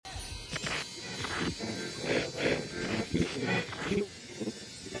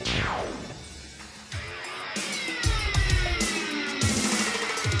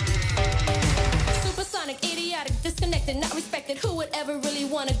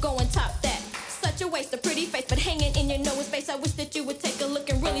go and top that. Such a waste of pretty face, but hanging in your nose space. I wish that you would take a look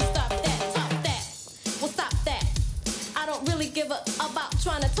and really stop that. Top that. Well, stop that. I don't really give a about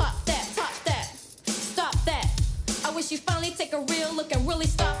trying to top that. Top that. Stop that. I wish you finally take a real look and really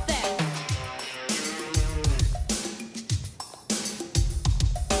stop that.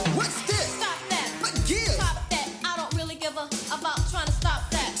 What's this? Stop that. What gives? Top that. I don't really give a about trying to stop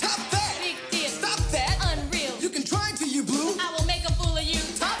that. Top that. Big deal. Stop that. Unreal. You can try to, you blue. I will make a fool of you.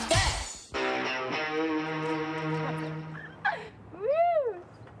 Top that. Woo!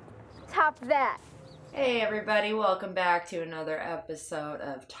 Top that. Hey everybody, welcome back to another episode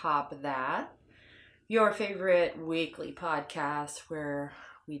of Top That, your favorite weekly podcast where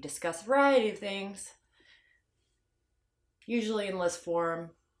we discuss a variety of things, usually in list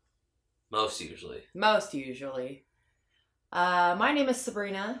form. Most usually. My name is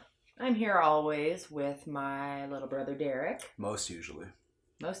Sabrina. I'm here always with my little brother Derek. Most usually.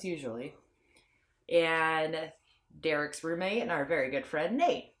 And Derek's roommate and our very good friend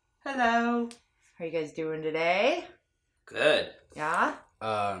Nate. Hello. How are you guys doing today? Good. Yeah?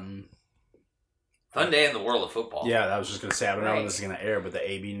 Fun day in the world of football. Yeah, I was just gonna say I don't know when Right. this is gonna air, but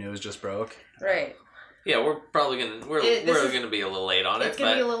the AB news just broke. Right. Yeah, we're probably gonna we're gonna be a little late on it. It's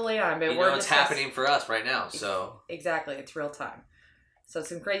going to be a little late on, but we're it's happening for us right now. So Exactly, it's real time. So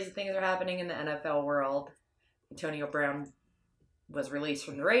some crazy things are happening in the NFL world. Antonio Brown was released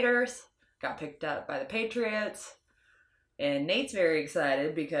from the Raiders, got picked up by the Patriots, and Nate's very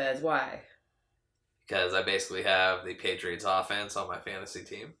excited because why? because I basically have the Patriots offense on my fantasy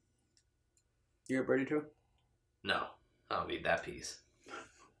team. You're a Brady too? No, I don't need that piece.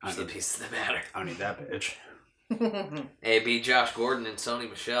 Just the pieces that matter. I don't need that bitch. AB, Josh Gordon, and Sony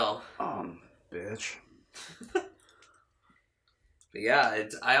Michel. Bitch. But yeah,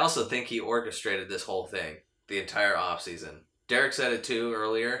 I also think he orchestrated this whole thing, the entire offseason. Derek said it too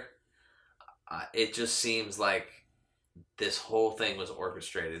earlier. It just seems like this whole thing was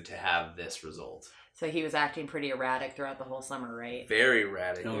orchestrated to have this result. So he was acting pretty erratic throughout the whole summer, right? Very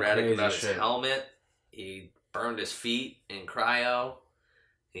erratic. Oh, Erratic crazy about his shit. helmet. He burned his feet in cryo.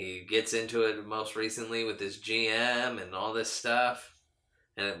 He gets into it most recently with his GM and all this stuff.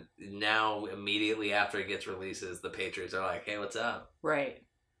 And now, immediately after it gets releases, the Patriots are like, hey, what's up? Right.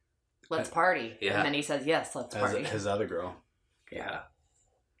 Let's party. Yeah. And then he says, yes, let's party. His other girl. Yeah.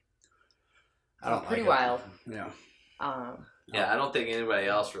 I don't Pretty like it. wild. Yeah. Yeah, I don't think anybody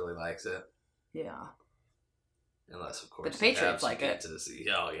else really likes it. Yeah. Unless, of course, But the you have Patriots some like it. pizzas.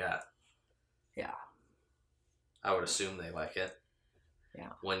 Oh, yeah. Yeah. I would assume they like it.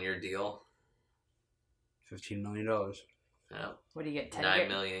 Yeah. 1 year deal. $15 million. Yeah. What do you get? 10 $9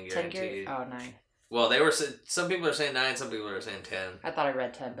 million 10 guaranteed. Oh, 9. Well, some people are saying 9, some people are saying 10. I thought I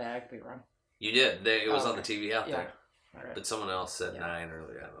read 10, but I could be wrong. You did. It was on the okay. TV out Yeah. there. All right. But someone else said Yeah. 9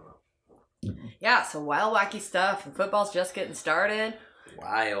 earlier. I don't know. Yeah, so wild, wacky stuff, and football's just getting started.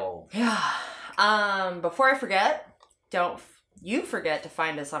 Wild. Yeah. Before I forget, don't you forget to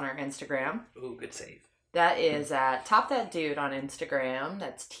find us on our Instagram. Ooh, good save. That is at Top That Dude on Instagram.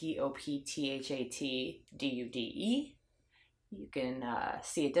 That's TOPTHATDUDE. You can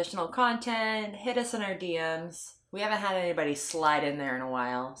see additional content, hit us in our DMs. We haven't had anybody slide in there in a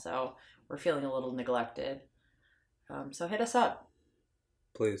while, so we're feeling a little neglected. So hit us up.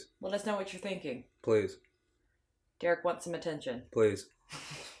 Please. Let us know what you're thinking. Please. Derek wants some attention. Please.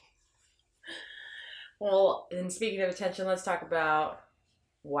 Well, and speaking of attention, let's talk about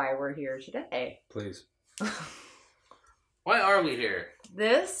why we're here today. Please. Why are we here?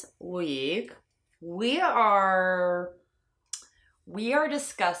 This week, we are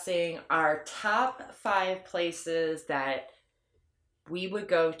discussing our top 5 places that we would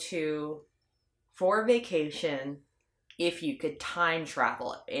go to for vacation if you could time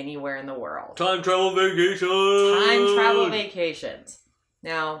travel anywhere in the world. Time travel vacation. Time travel vacations.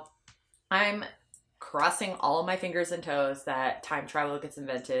 Now, I'm crossing all of my fingers and toes that time travel gets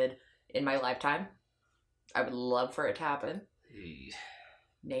invented in my lifetime. I would love for it to happen.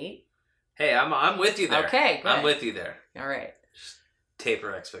 Nate? Hey, I'm with you there. Okay, good. I'm with you there. All right.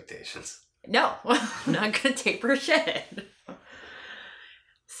 Taper expectations. No, I'm not going to taper shit.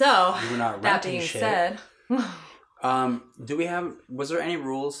 So, You were not that renting being shit. said, Was there any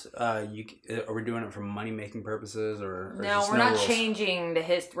rules? Are we doing it for money-making purposes or no, just we're not rules? changing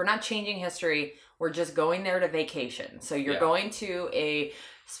we're not changing history. We're just going there to vacation. So you're Yeah. going to a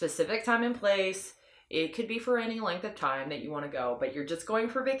specific time and place. It could be for any length of time that you want to go, but you're just going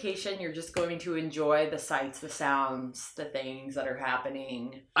for vacation. You're just going to enjoy the sights, the sounds, the things that are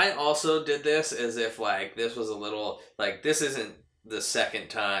happening. I also did this as if, like, this was a little, like, this isn't the second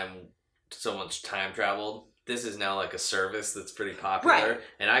time someone's time traveled. this is now like a service that's pretty popular, Right.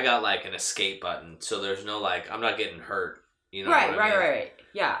 and I got like an escape button, so there's no like I'm not getting hurt. You know, right, what I mean? right.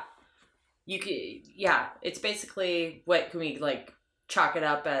 Yeah. You could, yeah. It's basically what can we like chalk it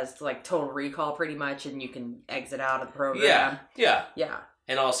up as like Total Recall, pretty much, and you can exit out of the program. Yeah. Yeah.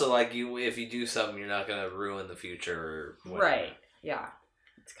 And also, like if you do something, you're not gonna ruin the future or whatever. Right. Yeah.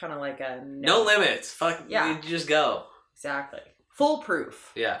 It's kind of like a No limits. Fuck. Yeah. You just go. Exactly.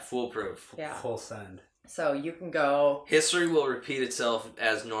 Foolproof. Yeah. Foolproof. Yeah. Full send. So you can go History will repeat itself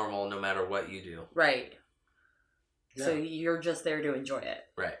as normal no matter what you do. right. Yeah. So you're just there to enjoy it.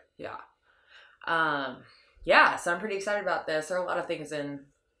 Right. Yeah. Yeah, so I'm pretty excited about this. There are a lot of things in,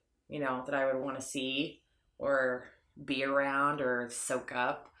 that I would want to see or be around or soak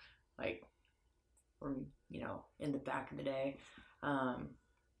up, like from, in the back of the day. I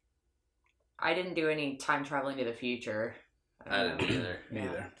didn't do any time traveling to the future. I didn't either. Me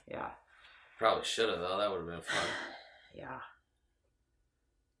either. Yeah. Probably should have though. That would have been fun. Yeah.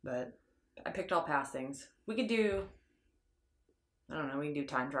 But I picked all past things. We could do, I don't know, we can do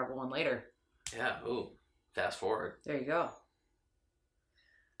time travel one later. Yeah. Ooh. Fast forward. There you go.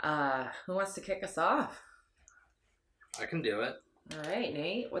 Who wants to kick us off? I can do it. All right,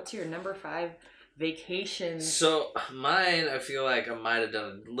 Nate. What's your number 5 vacation? So mine, I feel like I might have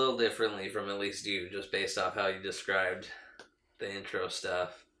done a little differently from at least you, just based off how you described the intro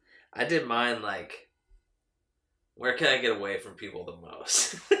stuff. I did mine like, where can I get away from people the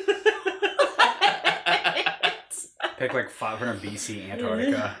most? Pick like 500 BC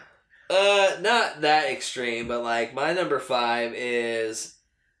Antarctica. Not that extreme, but like my number 5 is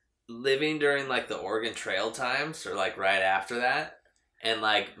living during like the Oregon Trail times, or like right after that, and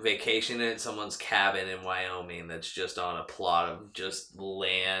like vacationing at someone's cabin in Wyoming that's just on a plot of just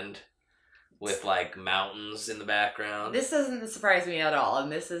land with like mountains in the background. This doesn't surprise me at all,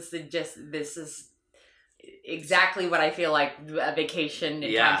 and this is exactly what I feel like a vacation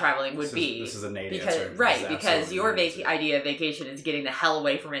and time traveling would be. This is a Nate because answer. right, This is because absolutely your Nate's answer. idea of vacation is getting the hell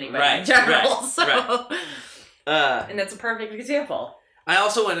away from anybody Right, in general. right, So, right. and that's a perfect example. I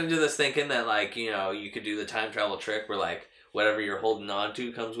also went into this thinking that like, you could do the time travel trick where like whatever you're holding on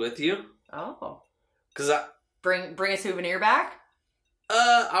to comes with you. Oh, Cause bring a souvenir back.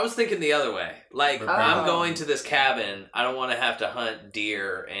 I was thinking the other way. Like, Oh. I'm going to this cabin. I don't want to have to hunt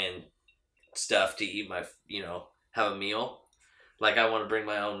deer and stuff to eat my, have a meal. Like, I want to bring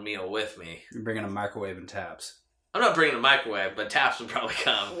my own meal with me. You're bringing a microwave and taps. I'm not bringing a microwave, but taps would probably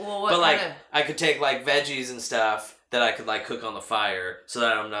come. Well, what But, like, kinda- I could take, like, veggies and stuff that I could, like, cook on the fire so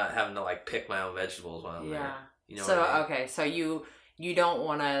that I'm not having to, like, pick my own vegetables while I'm there. yeah. You know So what I mean? okay, so you don't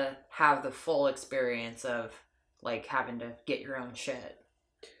want to have the full experience of like having to get your own shit.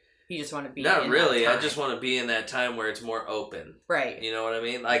 You just want to be Not in really. that I time. just want to be in that time where it's more open. right, You know what I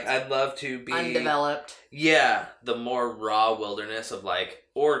mean? Like, I'd love to be... undeveloped. Yeah, the more raw wilderness of like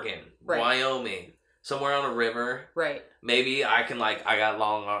Oregon, Right. Wyoming, somewhere on a river. Right. Maybe I can I got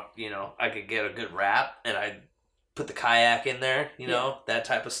long, I could get a good wrap and I put the kayak in there, that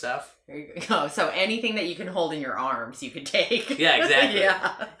type of stuff. There you go. So anything that you can hold in your arms, you could take. Yeah, exactly.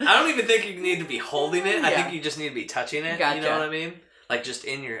 Yeah. I don't even think you need to be holding it. I Yeah. think you just need to be touching it. Gotcha. You know what I mean? Like just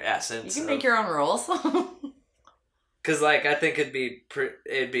in your You essence. can make your own rules. Because I think it'd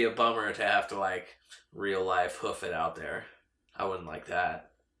be a bummer to have to real life hoof it out there. I wouldn't like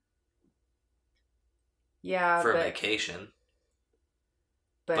that yeah, for a but vacation.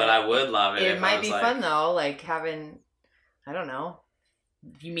 But I would love it. it if I might was be like, fun though, like having, I don't know,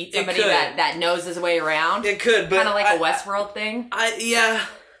 if you meet It somebody could. that knows his way around, It could, but kind of like a Westworld thing.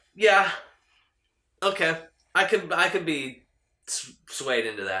 Yeah. Okay, I could be swayed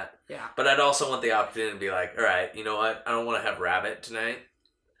into that, Yeah, but I'd also want the opportunity to be like, all right, you know what? I don't want to have rabbit tonight.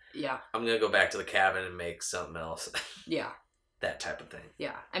 yeah, I'm gonna go back to the cabin and make something else. yeah, That type of thing.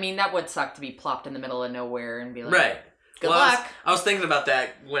 yeah. I mean, that would suck to be plopped in the middle of nowhere and be like, Right. good Well, luck. I was thinking about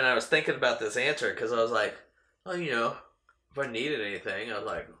that when I was thinking about this answer because I was like, oh, if I needed anything, I was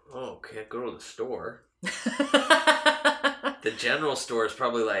like, oh, can't go to the store. The general store is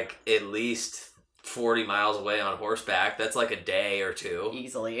probably at least 40 miles away on horseback. That's like a day or two.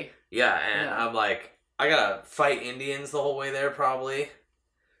 Easily. Yeah, and Yeah. I'm like, I gotta fight Indians the whole way there probably.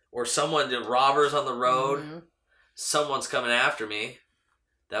 Or robbers on the road. Mhm. Someone's coming after me.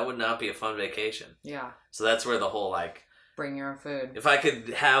 That would not be a fun vacation. Yeah. So that's where the whole Bring your own food. if I could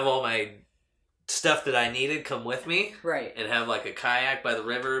have all my stuff that I needed come with me Right. and have a kayak by the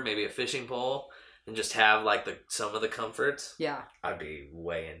river, maybe a fishing pole, and just have some of the comforts, Yeah. I'd be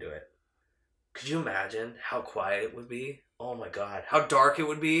way into it. Could you imagine how quiet it would be? Oh my god, how dark it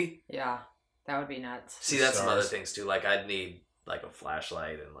would be. Yeah. That would be nuts. See, that's some other Stars. things too. I'd need a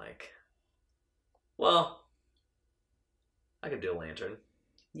flashlight and well, I could do a lantern.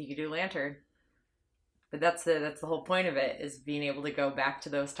 You could do lantern. But that's the whole point of it, is being able to go back to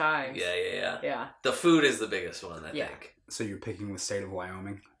those times. Yeah. Yeah. The food is the biggest one, I think. So you're picking the state of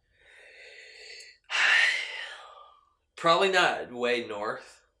Wyoming? Probably not way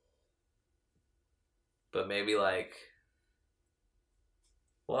north. But maybe like...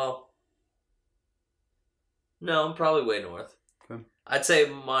 Well... No, I'm probably way north. Okay. I'd say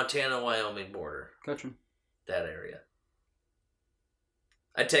Montana-Wyoming border. Gotcha. That area.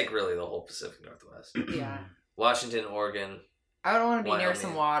 I'd take really the whole Pacific Northwest. Yeah. Washington, Oregon. I would want to be near Wyoming.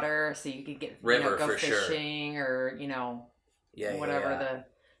 some water so you could get River, go for sure. fishing or, whatever the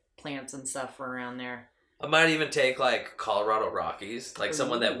plants and stuff were around there. I might even take like Colorado Rockies. Like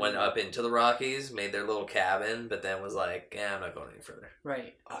someone that went up into the Rockies, made their little cabin, but then was like, I'm not going any further.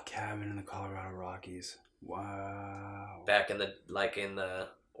 Right. A cabin in the Colorado Rockies. Wow. Back in the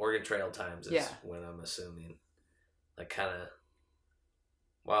Oregon Trail times is Yeah. when I'm assuming. Like kind of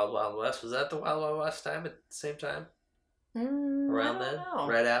Wild Wild West. Was that the Wild Wild West time at the same time? Around I then? don't know.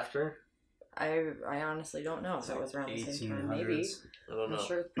 Right after? I honestly don't know if that was around the same time. Maybe. I don't I'm know.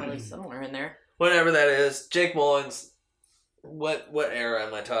 sure it's probably somewhere in there. Whatever that is. Jake Mullins. What era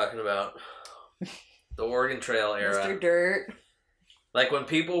am I talking about? The Oregon Trail era. Mr. Dirt. Like when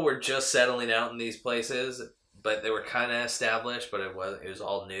people were just settling out in these places, but they were kind of established, but it was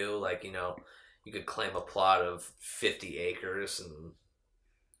all new. Like, you could claim a plot of 50 acres and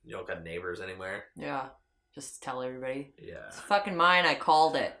you don't got neighbors anywhere. Yeah. Just tell everybody. Yeah. It's fucking mine. I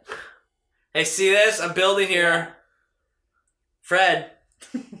called it. Hey, see this? I'm building here. Fred.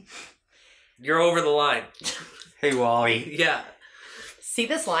 You're over the line. Hey, Wally. Yeah. See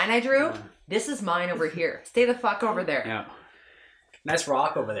this line I drew? This is mine over here. Stay the fuck over there. Yeah. Nice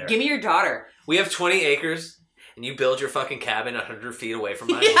rock over there. Give me your daughter. We have 20 acres and you build your fucking cabin 100 feet away from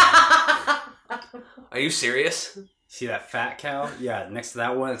mine? Yeah. Are you serious? See that fat cow? Yeah, next to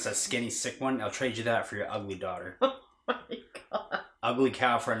that one, it's that skinny, sick one. I'll trade you that for your ugly daughter. Oh my god. Ugly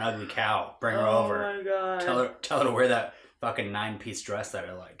cow for an ugly cow. Bring her over. Oh my god. Tell her to wear that fucking 9-piece dress that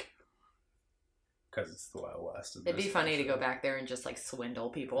I like. Because it's the Wild West. It'd be funny to go back there and just like swindle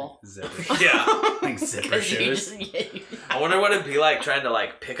people. Zipper. Yeah. Like zipper 'Cause you shoes. I wonder what it'd be like trying to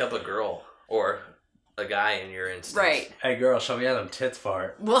like pick up a girl or a guy in your instance. Right. Hey girl, show me how them tits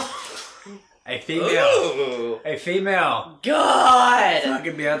fart. Well, Hey female. Ooh. Hey female. God.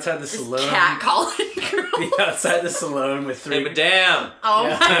 Fucking be outside the This saloon. cat calling girl. Be outside the saloon with Hey, 3. madame. Oh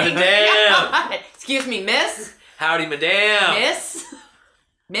Yeah. my Damn. god. Excuse me, miss? Howdy, madame. Miss?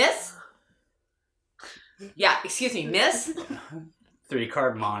 Miss? Yeah, excuse me, miss?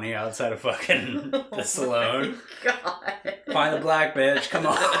 3-card Monty outside of fucking the saloon. God. Find the black bitch. Come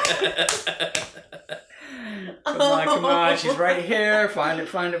on. Come on. She's right here. Find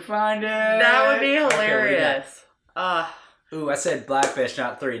it. That would be Okay, what do you got? hilarious. Ooh, I said black bitch,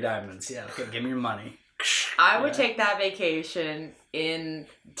 not 3 diamonds. Yeah, okay, give me your money. I would Yeah. take that vacation in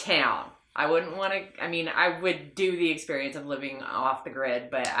town. I wouldn't want to. I mean, I would do the experience of living off the grid,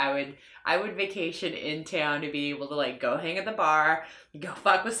 but I would vacation in town to be able to like go hang at the bar, go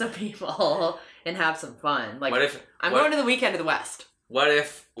fuck with some people, and have some fun. Like, I'm going to the Weekend of the West. What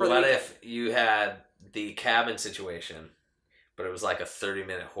if For the weekend. you had the cabin situation, but it was like a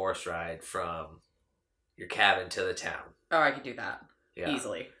 30-minute horse ride from your cabin to the town? Oh, I could do that Yeah.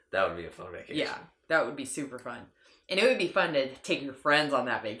 easily. That would be a fun vacation. Yeah, that would be super fun, and it would be fun to take your friends on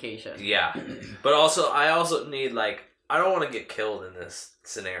that vacation. Yeah. But also, I also need like, I don't want to get killed in this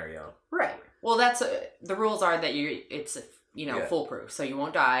scenario. Right. Well, that's the rules are that it's Yeah. foolproof, so you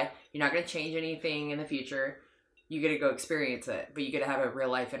won't die. You're not going to change anything in the future. You get to go experience it, but you get to have a real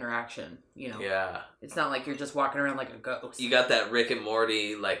life interaction. Yeah. It's not like you're just walking around like a ghost. You got that Rick and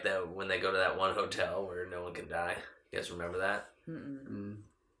Morty, like that when they go to that one hotel where no one can die. You guys remember that? Mm-mm.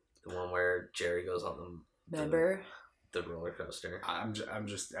 The one where Jerry goes on Remember? the roller coaster. I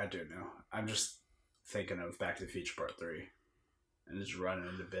do know. I'm just thinking of Back to the Future Part 3. And just running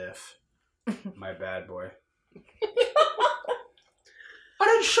into Biff. My bad boy. I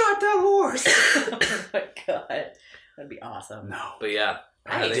didn't shot that horse! Oh my god, that'd be awesome. No. But yeah,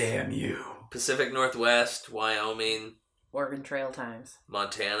 Nice. Damn you. Pacific Northwest, Wyoming, Oregon Trail times.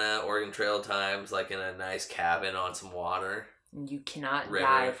 Montana, Oregon Trail times, like in a nice cabin on some water. You cannot River.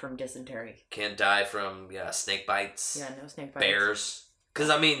 die from dysentery. Can't die from snake bites, Yeah, no snake bites. bears. Because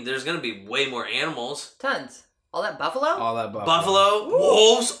I mean, there's gonna be way more animals. Tons. All that buffalo? All that Buffalo,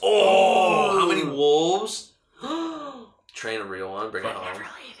 wolves. Oh, how many wolves? Train a real one, bring it I'm home. never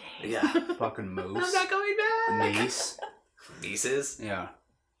leaving. Yeah, Fucking I'm moose. not going back. Meese. nieces. Yeah.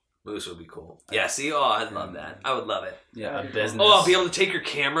 Moose would be cool. Yeah, see, I'd love that. I would love it. Yeah, a Oh, business. Oh, I'll be able to take your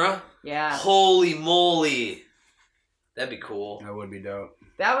camera. Yeah. Holy moly, That'd be cool. That would be dope.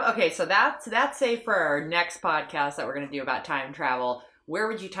 So that's safe for our next podcast that we're gonna do about time travel. Where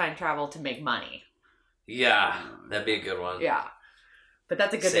would you time travel to make money? Yeah, that'd be a good one. Yeah, but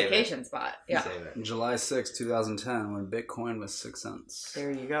that's a good Save vacation spot. Yeah, Save it. July 6, 2010, when Bitcoin was 6 cents. there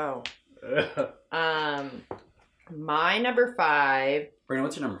you go. My number 5 Brandon,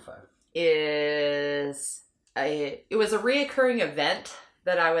 what's your number 5? is it was a reoccurring event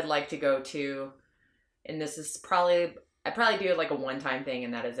that I would like to go to, and this is I probably do it like a one-time thing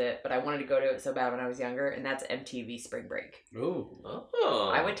and that is it, but I wanted to go to it so bad when I was younger, and that's MTV Spring Break. Ooh. Oh.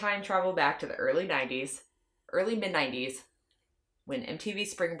 I would time travel back to the early mid-90s, when MTV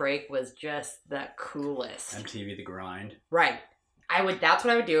Spring Break was just the coolest. MTV The Grind. Right. That's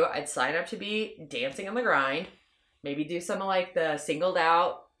what I would do. I'd sign up to be dancing on the grind, maybe do some of like the singled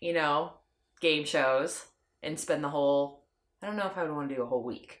out, game shows, and spend the whole, I don't know if I would want to do a whole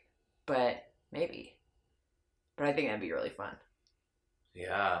week, but maybe. But I think that'd be really fun.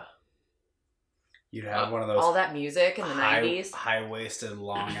 Yeah. You'd have one of those All that music in the 90s. high-waisted,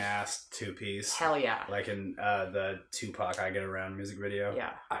 long-ass two-piece. Hell yeah. Like in the Tupac I Get Around music video.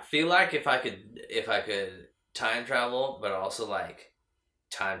 Yeah. I feel like if I could time travel, but also like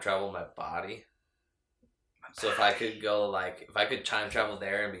time travel my body. So if I could time travel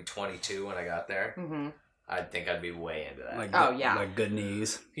there and be 22 when I got there, Mm-hmm. I think I'd be way into that. Like yeah. good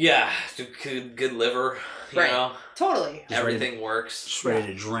knees. Yeah, good liver, you Right. know? Totally. Everything works. Just ready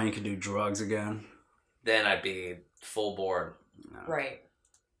to drink and do drugs again. Then I'd be full board. Right.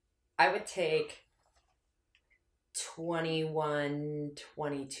 I would take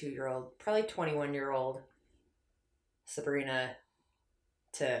 22-year-old, probably 21-year-old Sabrina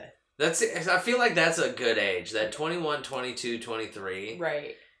to... I feel like that's a good age. That 21, 22, 23.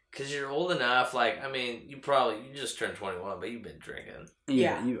 Right. Because you're old enough, you just turned 21, but you've been drinking.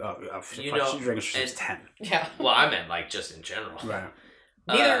 Yeah. You know, drinking since she was 10. Yeah. Well, I meant just in general. Right.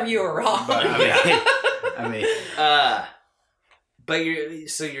 Neither of you are wrong. But I mean, but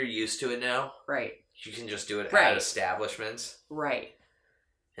you're used to it now. Right. You can just do it Right. at establishments. Right.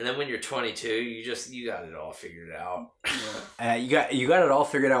 And then when you're 22, you got it all figured out. you got it all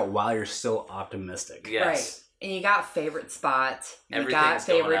figured out while you're still optimistic. Yes. Right. And you got favorite spots. You got Everything's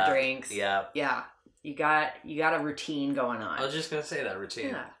going favorite up. drinks. Yeah. Yeah. You got a routine going on. I was just gonna say that routine.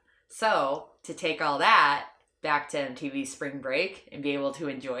 Yeah. So to take all that back to MTV Spring Break and be able to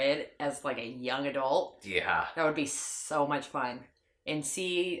enjoy it as like a young adult, Yeah. that would be so much fun. And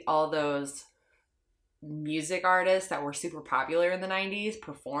see all those music artists that were super popular in the 90s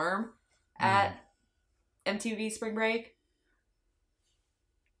perform at MTV Spring Break.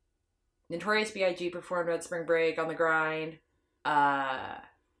 Notorious B.I.G. performed at Spring Break on the grind.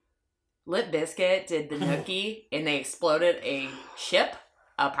 Limp Bizkit did the Nookie, and they exploded a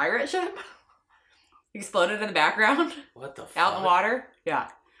pirate ship. Exploded in the background, What the fuck? out in the water. Yeah.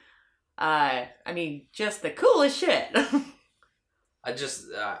 Just the coolest shit. I just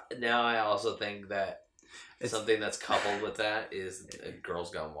now I also think that something that's coupled with that is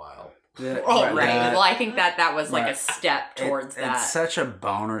Girls Gone Wild. Yeah, Right. that- Well, I think that was like Right. a step towards that. It's such a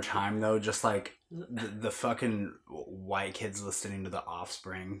boner time, though. Just like the fucking white kids listening to The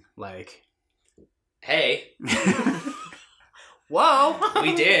Offspring. Like, Hey, Whoa.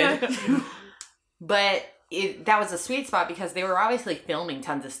 we did. But that was a sweet spot because they were obviously filming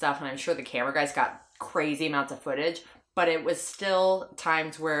tons of stuff, and I'm sure the camera guys got crazy amounts of footage, but it was still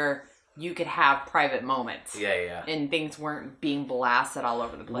times where you could have private moments. Yeah. And things weren't being blasted all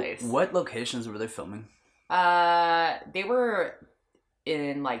over the place. what locations were they filming? They were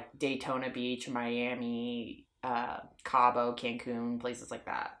in like Daytona Beach, Miami, Cabo, Cancun, places like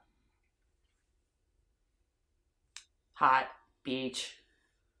that. Hot beach,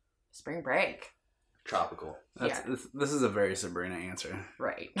 spring break. Tropical. This is a very Sabrina answer,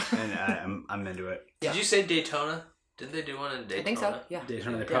 Right. and I'm into it. Did you say Daytona? Did they do one in Daytona? I think so. Yeah.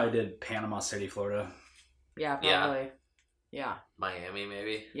 Daytona, they probably did Panama City, Florida. Yeah, Yeah. probably. Yeah. Miami,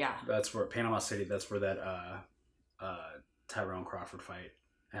 maybe. Yeah. That's where Panama City. That's where that Tyrone Crawford fight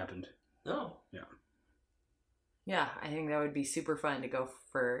happened. No. Yeah, I think that would be super fun to go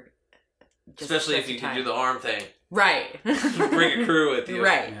for. Especially if you can do the arm thing. Right. Bring a crew with you.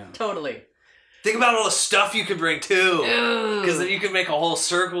 Right. Yeah. Totally. Think about all the stuff you could bring too. Because then Ooh. you could make a whole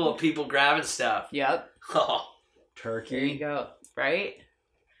circle of people grabbing stuff. Yep. Oh. Turkey. There you go. Right?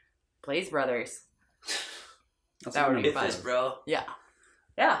 Blaze Brothers. That's That would what be I'm fun. Memphis, bro. Yeah.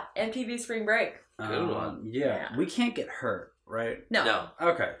 Yeah. MTV Spring Break. Good one. Yeah, Yeah. we can't get hurt, right? No.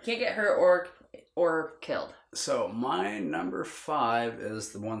 Okay. Can't get hurt or killed. So my number 5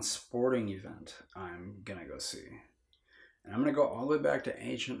 is the one sporting event I'm gonna go see, and I'm gonna go all the way back to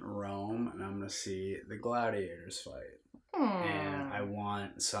ancient Rome, and I'm gonna see the gladiators fight. and I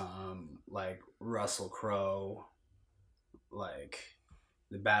want some like Russell Crowe, like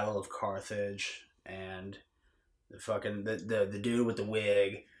the Battle of Carthage, and the fucking the dude with the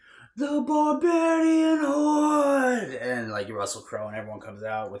wig, the Barbarian Horde, and like Russell Crowe, and everyone comes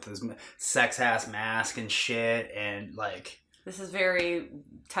out with this sex ass mask and shit, and like This is very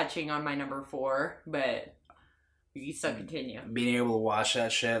touching on my number 4, but you still continue. being able to watch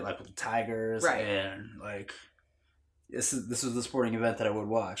that shit like with the Tigers, Right. and like this is the sporting event that I would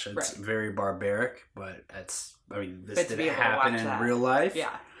watch. It's Right. very barbaric, but this But to didn't be able to happen watch in that. real life.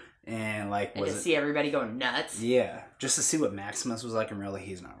 Yeah. And like And was to it? see everybody go nuts. Yeah, just to see what Maximus was like in real life.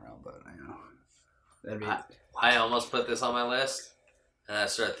 He's not real, but you know, that'd be. I almost put this on my list, and I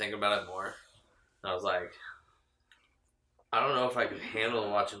started thinking about it more. And I was like, I don't know if I could handle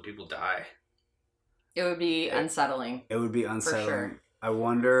watching people die. It would be unsettling. It would be unsettling. sure. I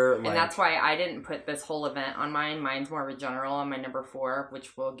wonder, like, And that's why I didn't put this whole event on mine. Mine's more of a general on my number 4,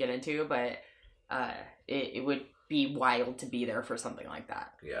 which we'll get into, but it would be wild to be there for something like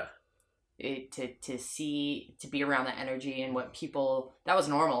that. Yeah. To be around that energy and what people, that was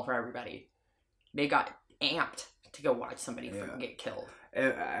normal for everybody. They got amped to go watch somebody freaking get killed.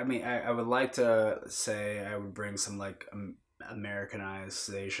 I mean, I would like to say I would bring some like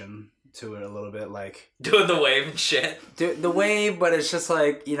Americanization to it a little bit, like Doing the wave and shit. the wave, but it's just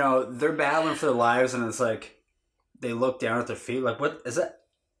like, you know, they're battling for their lives, and it's like they look down at their feet, like, what is that?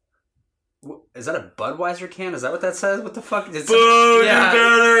 Is that a Budweiser can? Is that what that says? What the fuck? It's Boo, yeah. you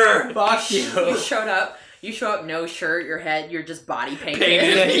better! Fuck you. You show up, no shirt, your head, you're just body painted.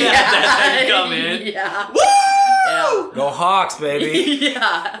 Painted. Yeah, that's how you come in. Yeah. Woo! Yeah. Go Hawks, baby.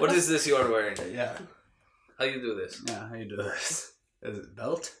 Yeah. What is this you are wearing? Yeah. How you do this? Yeah, how you do this? Is it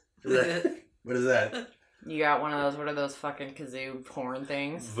belt? Is that, what is that? You got one of those, what are those fucking kazoo horn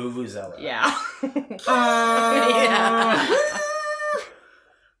things? Vuvuzela. Yeah. Yeah.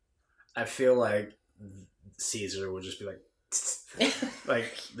 I feel like Caesar would just be like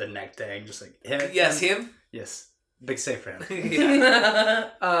the neck thing, just like, yeah, Yes, him? yes, big save for him. Yeah.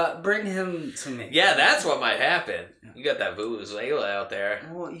 Bring him to me. Yeah, that's what might happen. You got that Vuvuzela out there.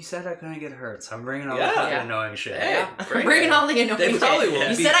 Well, you said I couldn't get hurt, so I'm bringing all Yeah. the fucking Yeah. annoying shit. Hey. Yeah. Bring Bringing it. all the annoying They probably shit.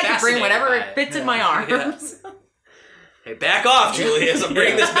 will You be said I could bring fascinated whatever by it it. fits in my Yeah. arms. Hey, back off, Julius. I'm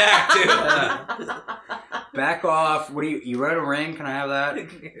bringing this back, too. Back off. What do you run a ring? Can I have that?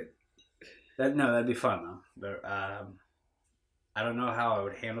 That'd be fun though. But, I don't know how I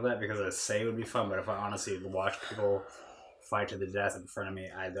would handle that because I say it would be fun, but if I honestly watch people fight to the death in front of me,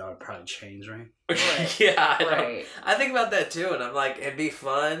 that would probably change me. Right. Yeah, I know. Right. I think about that too, and I'm like, it'd be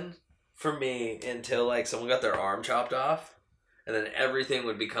fun for me until like someone got their arm chopped off, and then everything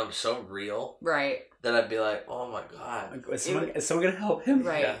would become so real Right. that I'd be like, oh my god. Is someone gonna help him?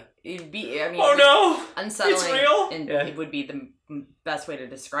 Right. Yeah. It'd be, I mean, Oh no! unsettling. It's real? And Yeah. it would be the best way to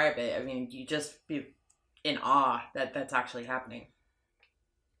describe it. I mean, you just be in awe that that's actually happening.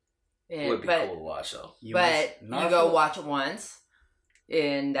 It would be cool to watch though. But you go watch it once,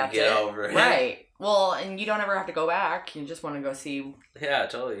 and that's Get it. over it. Right. Well, and you don't ever have to go back. You just want to go see. Yeah,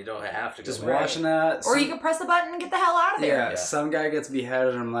 totally. You don't have to Just go back. watching that. Or you can press the button and get the hell out of there. Yeah, Yeah. some guy gets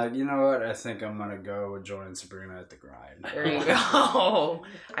beheaded. I'm like, you know what? I think I'm gonna go join Sabrina at the grind. There you go.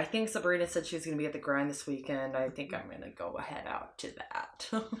 I think Sabrina said she was going to be at the grind this weekend. I think I'm going to go head out to that.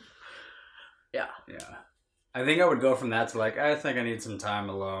 Yeah. Yeah. I think I would go from that to like, I think I need some time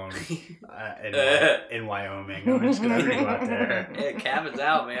alone in Wyoming. I'm just gonna go out there. Yeah, cabin's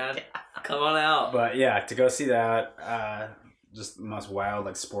out, man. Come on out. But yeah, to go see that, just the most wild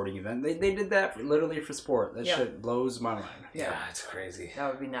like sporting event. They did that literally for sport. That Yeah. shit blows my mind. Yeah, it's crazy. That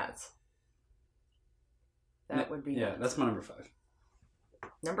would be nuts. That would be Yeah, nuts. that's my number 5.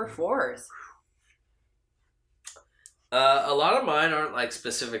 Number 4s. A lot of mine aren't like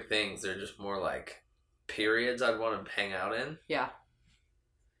specific things. They're just more like periods I'd want to hang out in. Yeah.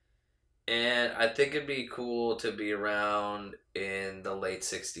 And I think it'd be cool to be around in the late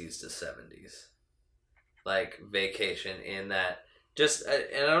 60s to 70s. Like vacation in that. Just, and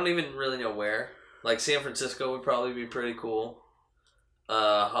I don't even really know where. Like San Francisco would probably be pretty cool.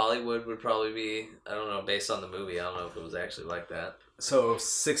 Hollywood would probably be, I don't know, based on the movie. I don't know if it was actually like that. So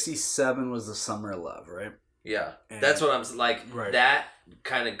 67 was the summer of love, right? Yeah. And- That's what I'm like. Right. That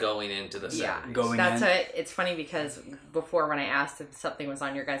kind of going into the 70s. Yeah. Going That's in. it's funny because before when I asked if something was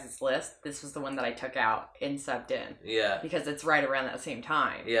on your guys' list, this was the one that I took out and subbed in. Yeah. Because it's right around that same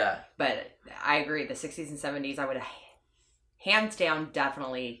time. Yeah. But I agree, the 60s and 70s, I would hands down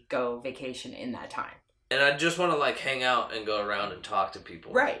definitely go vacation in that time. And I just want to like hang out and go around and talk to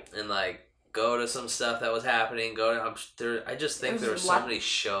people. Right. And like go to some stuff that was happening. I just think there were so many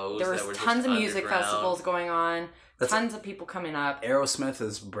shows. There was that were tons just of music underground. festivals going on. Tons of people coming up. Aerosmith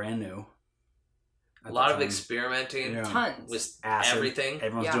is brand new. A lot of experimenting Yeah. Tons. with Acid. everything.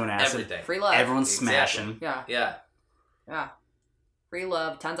 Everyone's Yeah. doing acid. Everything. Free love. Everyone's Exactly. smashing. Yeah. Yeah. Yeah. Free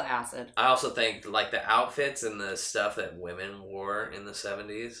love. Tons of acid. I also think like the outfits and the stuff that women wore in the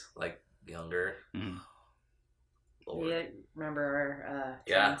 70s, like younger. Mhm. Lord. Yeah. Remember?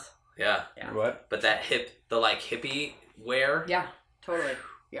 Yeah. Trends? Yeah. Yeah. What? But that hippie wear. Yeah. Totally.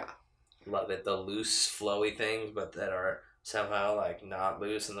 Yeah. Love it. The loose, flowy things, but that are somehow like not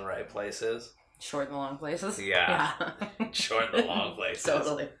loose in the right places. Short and long places. Yeah. Yeah. Short and long places.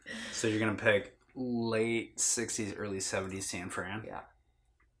 Totally. So you're gonna pick late '60s, early '70s San Fran. Yeah.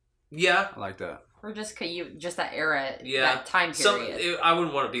 Yeah. I like that. Or just just that era. Yeah. That time period. I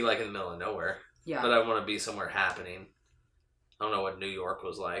wouldn't want to be like in the middle of nowhere, Yeah. but I want to be somewhere happening. I don't know what New York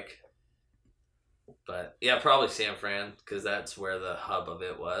was like. But yeah, probably San Fran, because that's where the hub of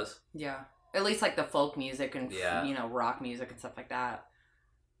it was. Yeah. At least like the folk music and Yeah. rock music and stuff like that.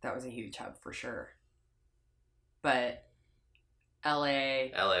 That was a huge hub for sure. But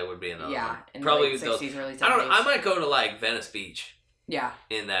LA, LA would be another yeah, one. in Probably the late 60s, early 70s. I don't know. I might go to like Venice Beach Yeah.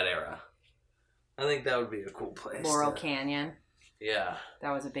 in that era. I think that would be a cool place. Laurel to- Canyon. Yeah,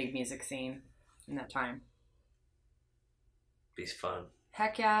 That was a big music scene in that time. be fun.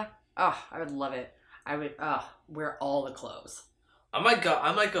 Heck yeah. Oh, I would love it. I would wear all the clothes. I might go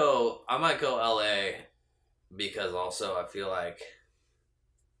LA because also I feel like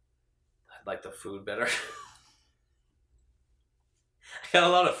I'd like the food better. I got a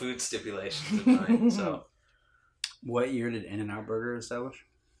lot of food stipulations in mind, so What year did In-N-Out Burger establish?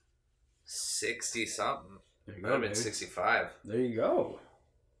 60 something. There you Might go, have been baby. 65. There you go.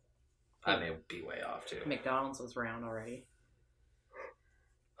 I may be way off too. McDonald's was around already.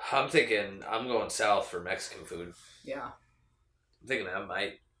 I'm thinking I'm going south for Mexican food. Yeah. I'm thinking that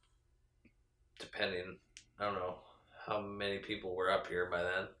might, depending, I don't know how many people were up here by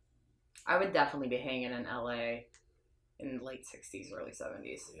then. I would definitely be hanging in LA in the late 60s, early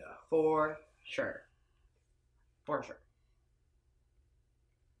 70s. Yeah. For sure. For sure.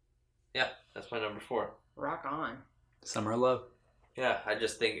 Yeah, that's my number 4. Rock on. Summer of Love. Yeah, I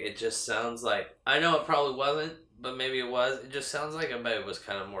just think it just sounds like, I know it probably wasn't, but maybe it was. It just sounds like everybody was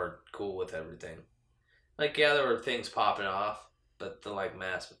kind of more cool with everything. Like, yeah, there were things popping off, but the like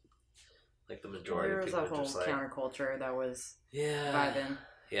mass, like the majority There of was people a were whole just like, counterculture that was yeah, vibing.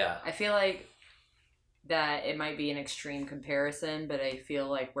 yeah, I feel like that it might be an extreme comparison, but I feel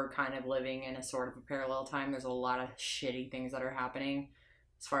like we're kind of living in a sort of a parallel time. There's a lot of shitty things that are happening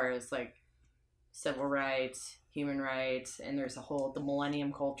as far as like civil rights, human rights, and there's a whole, the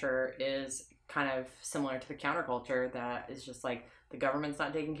millennium culture is kind of similar to the counterculture that is just like the government's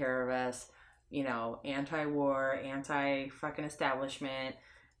not taking care of us, you know, anti-war, anti-fucking establishment,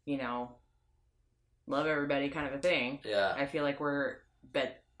 you know, love everybody kind of a thing. yeah. I feel like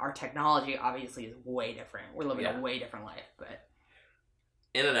but our technology obviously is way different. We're living Yeah. a way different life, but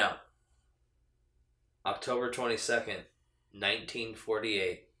In-N-Out. October 22nd,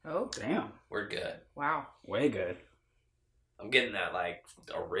 1948. oh, Damn. We're good. wow. Way good. I'm getting that, like,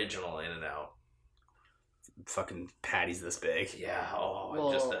 original In-N-Out. Fucking patties this big. Yeah, oh,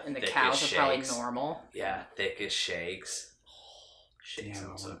 Well, just the and the thickest cows are probably shakes. normal. Yeah, thickest shakes. Shakes Damn,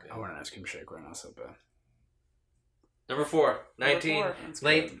 sound so good. I want an ice cream shake right now so bad. Number 4, Number 19, four. That's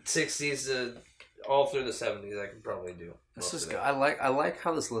late 60s to all through the 70s. I can probably do. This most is of good. it. I like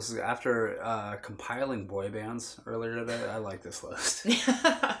how this list is. After compiling boy bands earlier today, I like this list.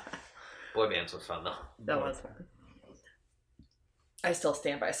 That Boy bands was fun though. was fun. I still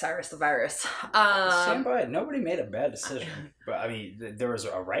stand by Cyrus the Virus. Stand by it. Nobody made a bad decision, but I mean, there was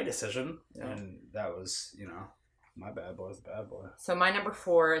a right decision, Yeah. and that was, you know, my bad boy's the bad boy. So my number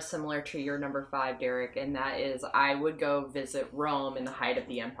 4 is similar to your number 5, Derek, and that is I would go visit Rome in the height of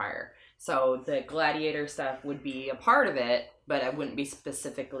the empire. So the gladiator stuff would be a part of it, but I wouldn't be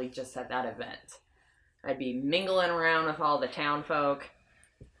specifically just at that event. I'd be mingling around with all the town folk,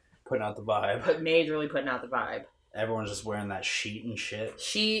 Putting out the vibe. majorly putting out the vibe. Everyone's just wearing that sheet and shit.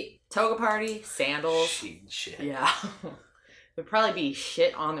 Sheet, toga party, sandals. Sheet and shit. Yeah. There'd probably be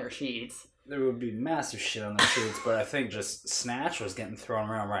shit on their sheets. There would be massive shit on their sheets, but I think just Snatch was getting thrown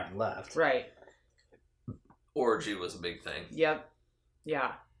around right and left. Right. Orgy was a big thing. Yep.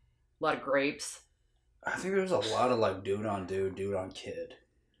 Yeah. A lot of grapes. I think there was a lot of like dude on kid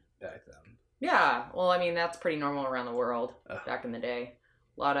back then. Yeah. Well, I mean, that's pretty normal around the world Ugh. back in the day.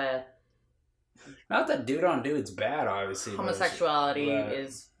 A lot of Not that dude on dude's bad, obviously. but it's- homosexuality Right.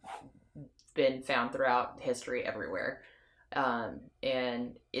 is been found throughout history everywhere.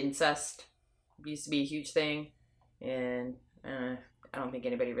 And incest used to be a huge thing. And I don't think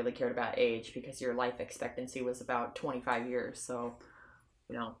anybody really cared about age because your life expectancy was about 25 years. So,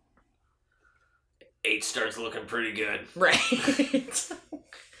 you know. 8 starts looking pretty good. Right.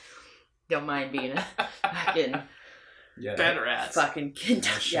 Don't mind being a fucking Better ass. fucking kid.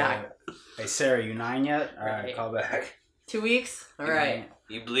 Yeah. Hey, Sarah, you 9 yet? All right, Right. call back. 2 weeks? All right.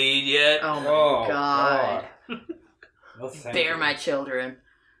 You bleed yet? Oh my Oh, God. Well, thank Bear you. my children.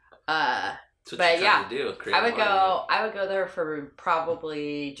 That's what But you're trying to do. Create I would more of I would go there for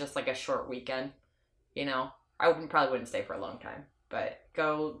probably just like a short weekend. You know, I probably wouldn't stay for a long time, but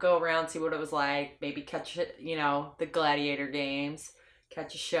go around, see what it was like. Maybe catch it, you know, the gladiator games,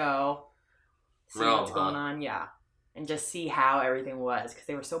 catch a show, see Rome, what's going huh? on. Yeah, and just see how everything was because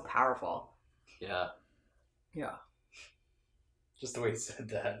they were so powerful. it. Yeah. Yeah. Just the way you said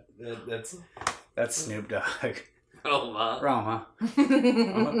that. That's Snoop Dogg. Oh, ma. Wrong, huh?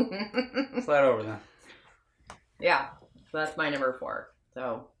 Slide over then. Yeah, so that's my number 4.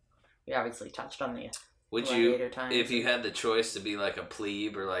 So we obviously touched on the Would gladiator you, times. if you had the choice to be like a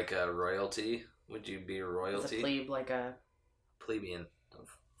plebe or like a royalty, would you be a as royalty? a plebe, like a Plebeian. Of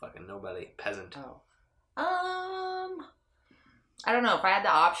fucking nobody. Peasant. oh, I don't know. If I had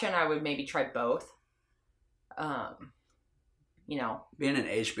the option, I would maybe try both. You know, Being an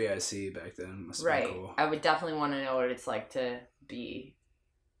HBIC back then must have right. been cool. I would definitely want to know what it's like to be,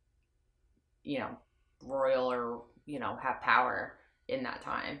 you know, royal or, you know, have power in that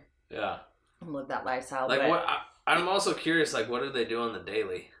time Yeah. and live that lifestyle. Like but, what? I'm also curious. Like, what do they do on the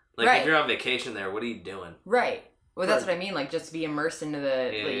daily? Like, Right. if you're on vacation there, what are you doing? Right. Well, that's what I mean. Like, just to be immersed into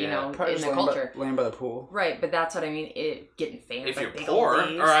the, Yeah, you yeah. know, Probably in just the culture. laying by the pool. Right, but that's what I mean. Getting famous. If like you're big poor, old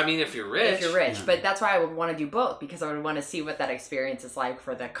leaves. or I mean, if you're rich. If you're rich. Yeah. But that's why I would want to do both because I would want to see what that experience is like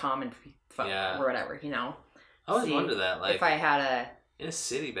for the common folk Yeah. or whatever, you know. I always See, wonder that. Like, if I had to in a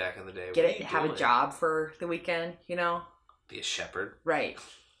city back in the day, get what are it, you have a doing? job for the weekend, you know. Be a shepherd. Right.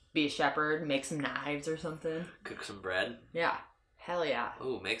 Be a shepherd, make some knives or something. Cook some bread. Yeah. Hell yeah.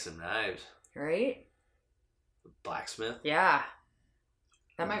 Ooh, make some knives. Right? Blacksmith. Yeah.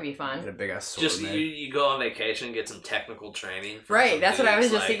 That might be Get fun. a big ass sword Just made. you go on vacation, get some technical training. from Right, some that's what I was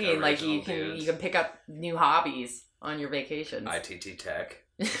dudes, just thinking. Like you original can pick up new hobbies on your vacations. ITT Tech.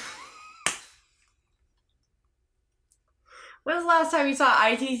 When was the last time you saw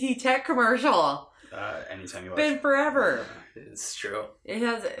ITC Tech commercial? Anytime you watch. Been forever. It's true. It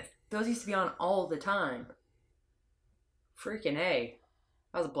has. Those used to be on all the time. Freaking A.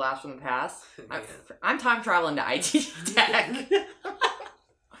 That was a blast from the past. I'm time traveling to IT Tech.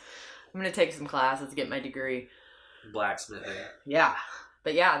 I'm going to take some classes to get my degree. Blacksmithing. Yeah.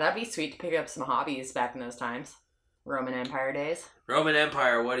 But yeah, that'd be sweet to pick up some hobbies back in those times. Roman Empire days. Roman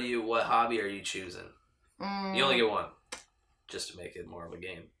Empire. What hobby are you choosing? You only Mm, get one, just to make it more of a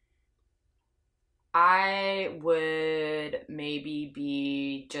game. I would maybe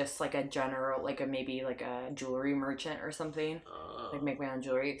be just like a general, maybe like a jewelry merchant or something. Like make my own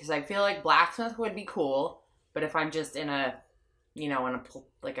jewelry. Because I feel like blacksmith would be cool. But if I'm just in a, you know,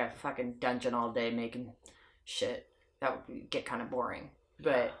 like a fucking dungeon all day making shit, that would get kind of boring.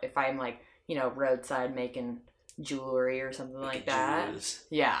 But if I'm like, you know, roadside making jewelry or something like that. Jewels.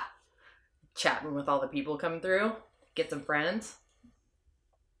 Yeah. Chatting with all the people coming through. Get some friends.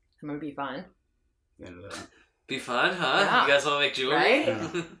 It would be fun. Be into that. Be fun, huh? Yeah. You guys want to make jewelry? Right?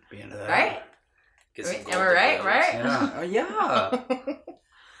 Yeah. Be into that. Right? Get some Am gold I right? doubloons. Right? Yeah. Oh, yeah.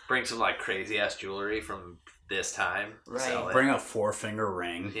 Bring some like crazy ass jewelry from this time. Right. Sell it. Bring a 4-finger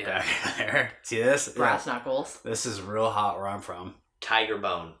ring Yeah. back there. See this? Brass Yeah. knuckles. This is real hot where I'm from. Tiger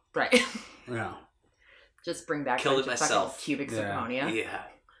bone. Right. Yeah. Just bring back Killed a it bunch of fucking myself. cubic Yeah. zirconia. Yeah.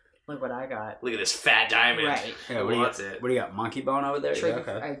 Look what I got. Look at this fat diamond. Right. Yeah, Who what do wants you, it? what do you got? Monkey bone over there? Trade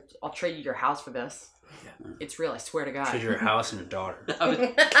Yeah, okay. I'll trade you your house for this. Yeah. It's real, I swear to God. Trade your house and your daughter.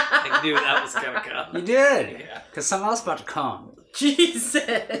 I knew that was gonna come. You did. Yeah. Because something else about to come.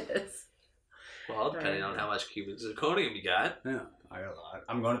 Jesus. Well, depending on how much cubic zirconium you got. Yeah. I got a lot.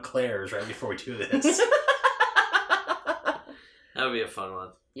 I'm going to Claire's right before we do this. That would be a fun one.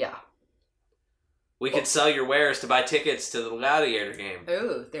 Yeah. We could sell your wares to buy tickets to the gladiator game.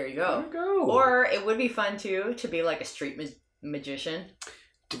 Ooh, there you go. go. Or it would be fun too to be like a street magician.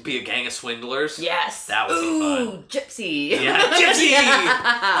 To be a gang of swindlers. Yes. That would be Ooh, fun. gypsy. Yeah, gypsy!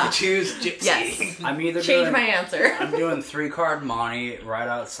 I Yeah. choose gypsy. Yes. I'm either Change doing, my answer. I'm doing 3-card Monty right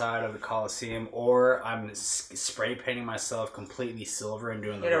outside of the Coliseum, or I'm spray painting myself completely silver and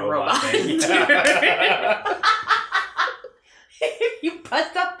doing the In a robot robot. thing. If you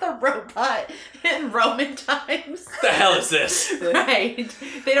What's up the robot in Roman times? The hell is this? Right.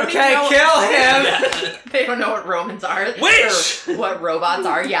 They don't Okay, even know kill him! They don't know what Romans are. Witch! Or what robots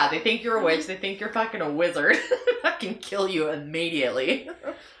are. Yeah, they think you're a witch. They think you're fucking a wizard. Fucking kill you immediately.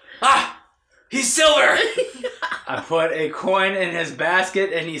 Ah! He's silver! I put a coin in his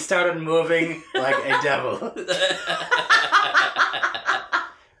basket and he started moving like a devil.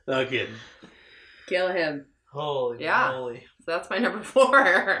 Okay. Kill him. Holy Yeah. moly. So that's my number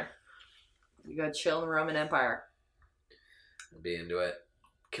 4. You gotta chill in the Roman Empire. I'd be into it.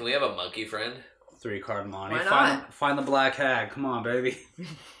 Can we have a monkey friend? 3-card Monty. Why not? Find the black hag. Come on, baby.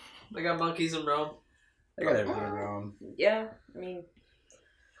 They got monkeys in Rome. I got everything wrong. Yeah, I mean,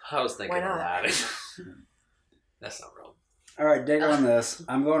 I was thinking Why not? Aladdin. That's not Rome. All right, dig on this.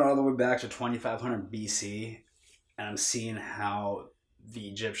 I'm going all the way back to 2500 BC, and I'm seeing how the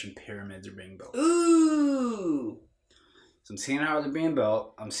Egyptian pyramids are being built. ooh. So I'm seeing how they're being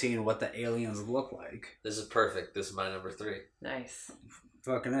built. I'm seeing what the aliens look like. This is perfect. This is my number 3. Nice.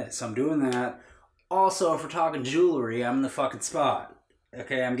 Fucking it. So I'm doing that. Also, if we're talking jewelry, I'm in the fucking spot.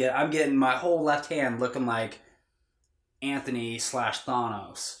 Okay, I'm getting my whole left hand looking like Anthony /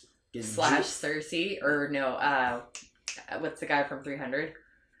 Thanos. Getting Slash Cersei, or no, what's the guy from 300?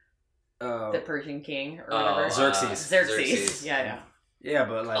 The Persian king, or whatever. Xerxes. Xerxes. Yeah. Yeah,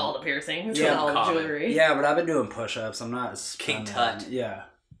 but like All the piercings, Yeah, and all the common. jewelry. yeah, but I've been doing push-ups. I'm not King spending- Tut. Yeah,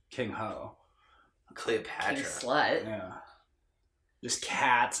 King Ho. Cleopatra. King slut. Yeah, just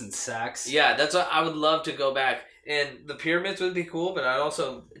cats and sex. Yeah, that's what I would love to go back. And the pyramids would be cool, but I'd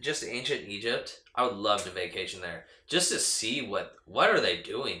also just ancient Egypt. I would love to vacation there just to see what are they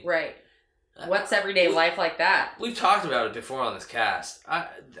doing. Right. What's everyday life like that? We've talked about it before on this cast.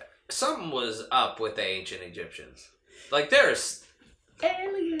 Something was up with the ancient Egyptians. Like there's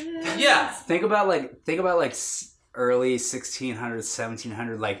Aliens. yeah. Think about like early 1600s,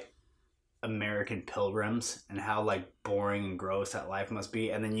 1700 like American pilgrims and how like boring and gross that life must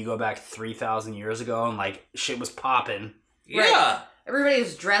be, and then you go back 3,000 years ago and like shit was popping. Yeah. Everybody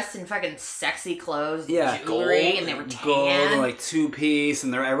was dressed in fucking sexy clothes, Yeah. jewelry, Gold. and they were Gold, tan. like 2-piece,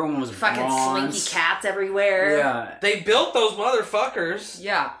 and everyone was fucking bronze. slinky cats everywhere. Yeah, They built those motherfuckers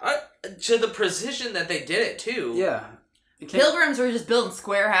Yeah. to the precision that they did it too. yeah. You can't- Pilgrims were just building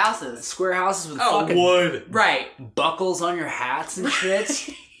square houses. square houses with Oh, fucking wood. Right. buckles on your hats and shit.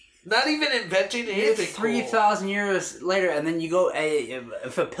 Not even inventing anything. 3,000 years later, and then you go,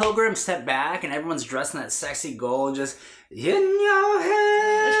 if a pilgrim step back and everyone's dressed in that sexy gold, just in your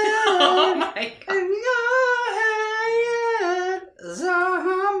head, Oh my god. in your head,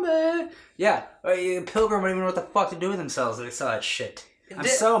 zombie. Yeah, a pilgrim wouldn't even know what the fuck to do with themselves if they saw that shit. I'm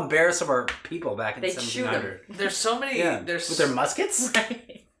so embarrassed of our people back in They'd shoot 1700. There's so many. Yeah, There's with their muskets.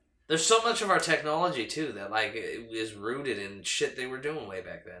 Right. There's so much of our technology too that like is rooted in shit they were doing way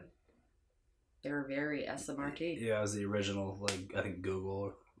back then. They were very SMRT. Yeah, it was the original, like, I think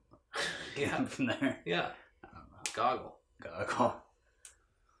Google. Yeah. From there. Yeah. Goggle. Goggle.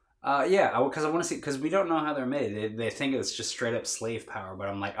 Yeah, because I want to see, because we don't know how they're made. They think it's just straight up slave power, but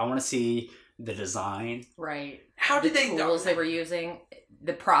I'm like, I want to see the design. Right. How did the they tools they were using,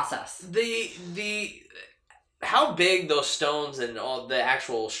 the process. the how big those stones and all the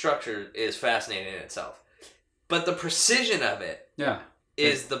actual structure is fascinating in itself, but the precision of it Yeah.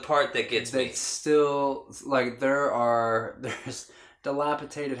 is the part that gets They me. still, like, there's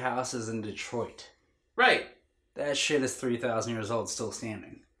dilapidated houses in Detroit. Right. That shit is 3,000 years old, still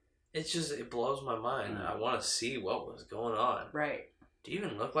standing. It's just it blows my mind. Yeah. I want to see what was going on. Right. Do you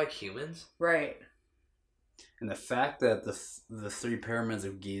even look like humans? Right. And the fact that the 3 pyramids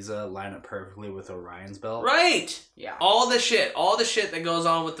of Giza line up perfectly with Orion's belt. Right. Yeah. All the shit that goes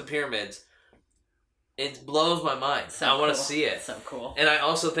on with the pyramids. It blows my mind. So I want to cool. see it. So cool. And I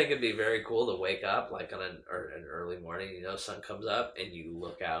also think it'd be very cool to wake up like on an early morning, you know, sun comes up and you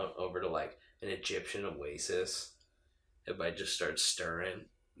look out over to like an Egyptian oasis. It might just start stirring.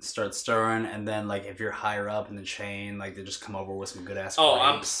 Start stirring, and then, like, if you're higher up in the chain, like, they just come over with some good-ass Oh,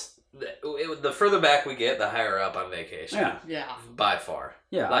 grapes. The further back we get, the higher up on vacation. Yeah. Yeah. By far.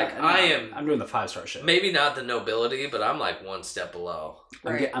 Yeah, Like, I'm doing the 5-star shit. Maybe not the nobility, but I'm like one step below.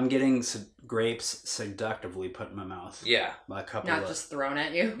 Right. I'm getting grapes seductively put in my mouth. Yeah. By a couple Not of... just thrown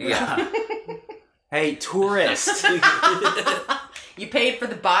at you. Yeah. Hey, tourist! You paid for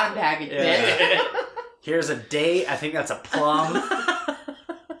the bottom package, Yeah. bitch. Here's a date. I think that's a plum.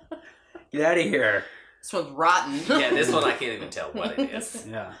 Get out of here. This one's rotten. Yeah, this one I can't even tell what it is.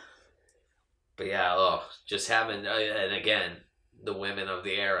 Yeah. But yeah, just having, and again, the women of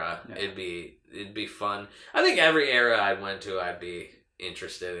the era, Yeah. it'd be fun. I think every era I went to, I'd be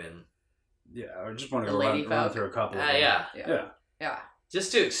interested in. Yeah, I just want to The go lady run folk. through a couple of them. Yeah. Yeah. Yeah.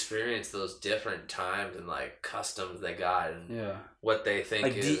 Just to experience those different times and like customs they got and Yeah. what they think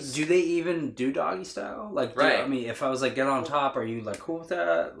Like, is. do they even do doggy style? Like, Right. I mean, if I was like, get on top, are you like cool with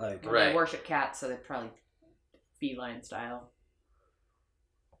that? Like, Well, Right. They worship cats, so they probably feline style,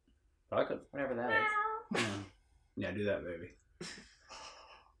 I could. whatever that is. Yeah, do that, baby.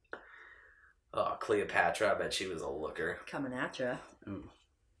 Oh, Cleopatra, I bet she was a looker. Coming at ya.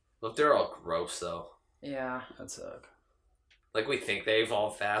 Look, they're all gross though. Yeah. That'd suck. Like we think they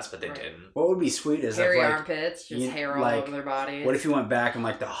evolved fast, but they Right. didn't. What would be sweet is Hairy if, like, armpits, just you- hair all like, over their bodies. what if you went back and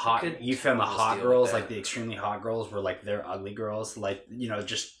like the hot, could you found the almost hot deal with girls, that. like the extremely hot girls were like they're ugly girls, like, you know,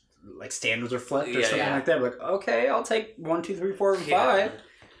 just like standards are flipped or Yeah, something yeah. like that. Like, okay, I'll take 1, 2, 3, 4, and Yeah. 5.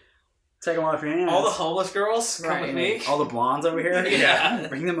 Take them off your hands. All the homeless girls come Right. with me. All the blondes over here. Yeah.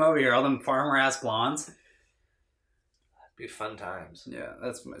 Bring them over here. All them farmer ass blondes. Be fun times. Yeah,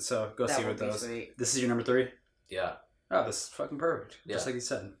 so go That see would what be those. sweet. This is your number 3. Yeah. Oh, this is fucking perfect. Yeah. Just like you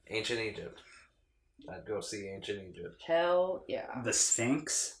said. Ancient Egypt. I'd go see Ancient Egypt. Hell yeah. The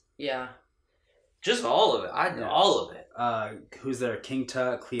Sphinx. Yeah. Just all of it. Yeah. All of it. Who's there? King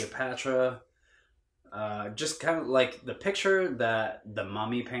Tut, Cleopatra. Just kind of like the picture that the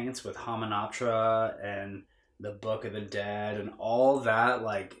Mummy paints with Hamunaptra and the Book of the Dead and all that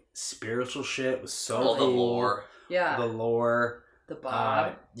like spiritual shit was so All the cool. lore. Yeah. The lore. The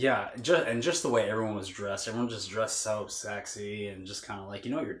bob. Yeah, just the way everyone was dressed. Everyone just dressed so sexy and just kind of like,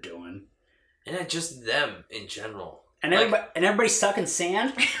 you know what you're doing. And not just them in general. And Like- everybody's sucking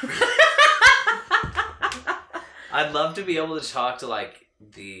sand. I'd love to be able to talk to like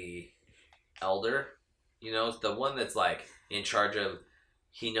the elder, you know, the one that's like in charge of,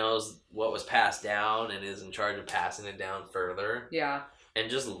 he knows what was passed down and is in charge of passing it down further, Yeah. and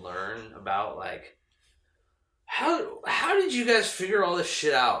just learn about like how did you guys figure all this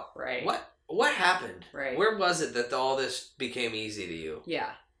shit out? Right. What happened? Right. Where was it that all this became easy to you?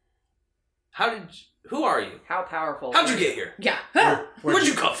 Yeah. Who are you? How powerful. How'd you get here? Yeah. Where'd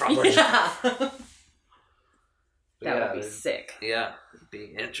you come from? Yeah. That Yeah, would be sick. Yeah, it'd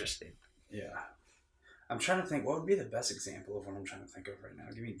be interesting. Yeah. I'm trying to think what would be the best example of what I'm trying to think of right now.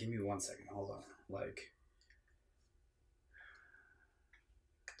 Give me 1 second. Hold on. Like,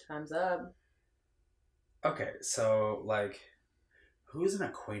 Time's up. okay, so like, who's an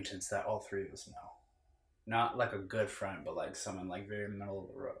acquaintance that all three of us know? Not like a good friend, but like someone like very middle of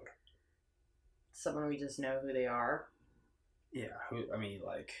the road. Someone we just know who they are. Yeah. Who? I mean,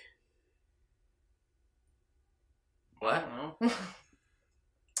 like, I What? don't know.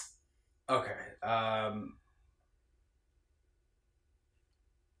 okay.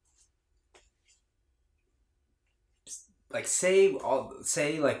 Like say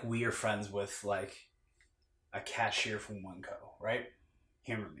like we are friends with like a cashier from Winco, right?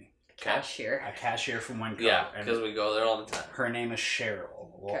 Humor me. Cashier. A cashier from Winco. Yeah, and because we go there all the time. her name is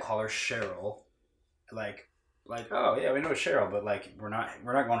Cheryl. We'll Okay. call her Cheryl. Like, oh yeah, we know Cheryl, but like we're not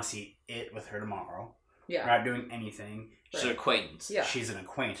going to see it with her tomorrow. Yeah. We're not doing anything. She's an acquaintance. Yeah. She's an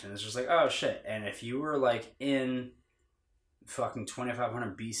acquaintance. It's just like, oh shit. And if you were like in fucking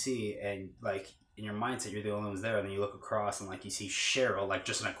 2500 BC and like in your mindset you're the only ones there, and then you look across and like you see Cheryl, like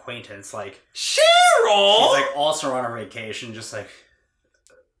just an acquaintance, like Cheryl! she's like also on a vacation, just like,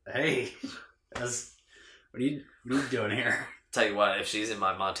 hey, what are you doing here? Tell you what, if she's in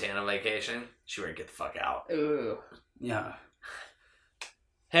my Montana vacation, she would get the fuck out. Ooh. Yeah.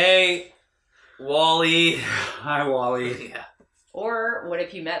 Hey, Wally. Hi, Wally. Yeah, Or what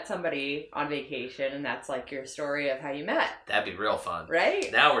if you met somebody on vacation and that's like your story of how you met, that'd be real fun.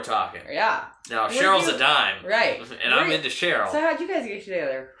 right? Now we're talking. Yeah. Now Would Cheryl's you- a dime. Right. And I'm Right. into Cheryl. So how'd you guys get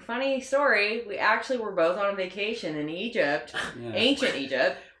together? Funny story. We actually were both on vacation in Egypt, Yeah. ancient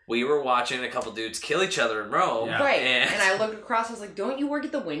Egypt. We were watching a couple dudes kill each other in Rome. Yeah. Right. And, And I looked across, I was like, don't you work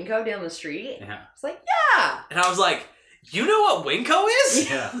at the Winco down the street? Yeah. It's like, yeah. and I was like, you know what Winco is?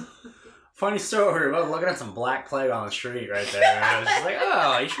 Yeah. Funny story. We were both looking at some black plague on the street right there. And I was just like,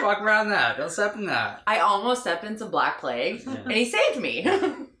 oh, you should walk around that. Don't step in that. I almost stepped in some black plague, Yeah. and he saved me.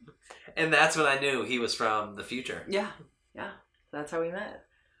 And that's when I knew he was from the future. Yeah. That's how we met.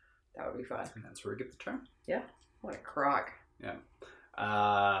 That would be fun. And that's where we get the term. What a crock.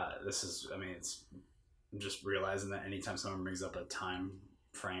 I'm just realizing that anytime someone brings up a time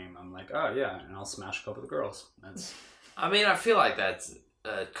frame, I'm like, oh yeah, and I'll smash a couple of the girls. That's I mean, I feel like that's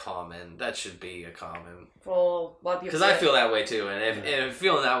a common. That should be a common. Well, a lot of people Because I say- feel that way too. And if, Yeah. if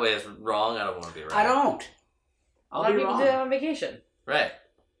feeling that way is wrong, I don't want to be right. I don't. a I'll lot of be people wrong. do it on vacation. Right.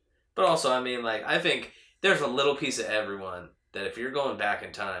 But also, I mean, like, I think there's a little piece of everyone that if you're going back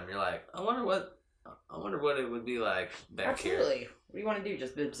in time, you're like, I wonder what it would be like back here. Absolutely. What do you want to do?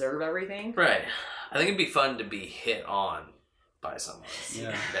 Just observe everything? Right. I think it'd be fun to be hit on by someone.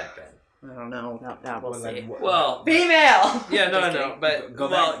 Yeah. Back then. I don't know. No, we'll see. Well, Female. yeah, no, Just no, kidding. but Go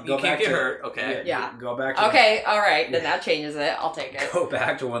well, back- you go can't back get to- hurt. Okay. Yeah. Go back to Okay, all right. Then that changes it. I'll take it. Go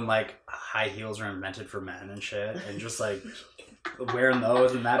back to when like high heels were invented for men and shit, and just like wearing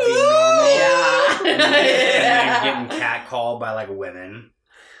those and that being normal. Yeah. And then getting catcalled by like women.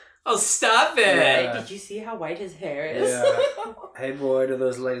 Oh, stop it! Yeah. Did you see how white his hair is? Yeah. Hey boy, do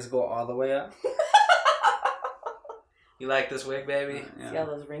those legs go all the way up? You like this wig, baby? See all Yeah.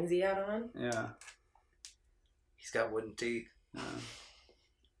 those rings he had on? Yeah. He's got wooden teeth. Yeah.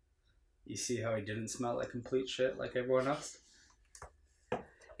 You see how he didn't smell like complete shit like everyone else?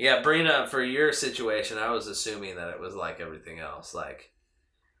 Yeah, Brina, for your situation, I was assuming that it was like everything else. Like,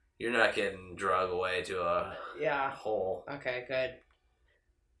 you're not getting drug away to a Yeah. hole. Okay, good.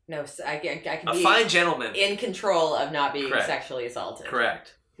 No, I can A be fine gentleman. in control of not being Correct. sexually assaulted.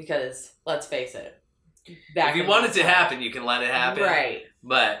 Correct. Because, let's face it. If you want it to happen, you can let it happen. Right.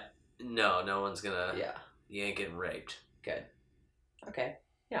 But, no one's gonna... Yeah. You ain't getting raped. Good. Okay.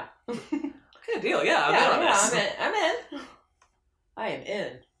 Yeah. Good deal, yeah, I'm in on yeah, this. I'm in. I am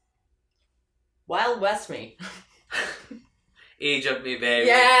in. Wild West me. Egypt me, baby.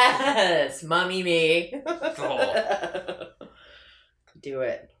 Yes! Mummy me. Oh. Do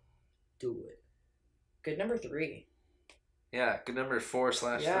it. Do it. Good number 3. Yeah, good number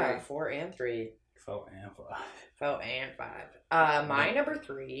 4/3. Yeah, 4 and 3. 4 and 5. 4 and 5. My number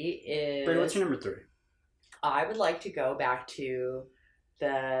 3 is... Brady, what's your number 3? I would like to go back to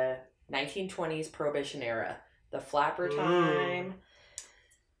the 1920s Prohibition era. The flapper time.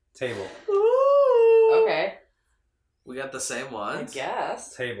 Table. Ooh. Okay. We got the same I ones?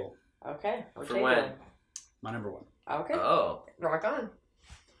 guess. Table. Okay. We're For tabling. when? My number 1. Okay. Oh, Rock on.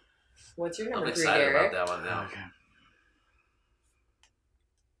 What's your I'm number 3, excited Derek? about that one now. Okay.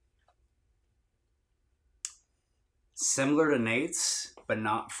 Similar to Nate's, but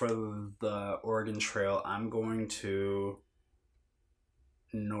not for the Oregon Trail. I'm going to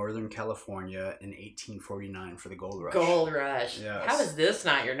Northern California in 1849 for the Gold Rush. Gold Rush. Yes. How is this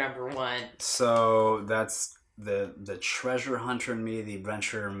not your number 1? So that's the treasure hunter in me, the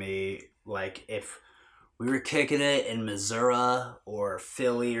adventurer in me. Like if we were kicking it in Missouri or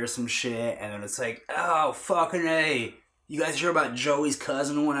Philly or some shit, and then it's like, oh fucking A, you guys hear about Joey's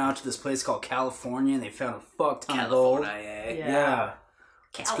cousin went out to this place called California and they found a fuck ton of gold. California. Yeah.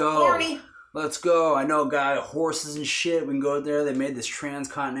 California. Let's go. I know a guy, horses and shit. We can go there. They made this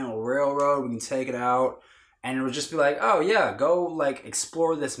transcontinental railroad. We can take it out. And it would just be like, oh yeah, go like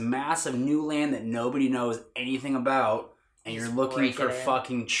explore this massive new land that nobody knows anything about. And you're Just looking break for it in.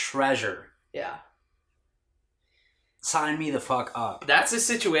 fucking treasure. Yeah. Sign me the fuck up. That's a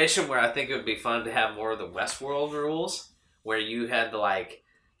situation where I think it would be fun to have more of the Westworld rules, where you had to like,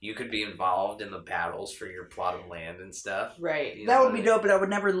 you could be involved in the battles for your plot of land and stuff. Right. You That know would be what dope, but I would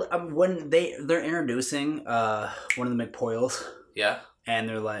never. When they're introducing one of the McPoyles, Yeah. and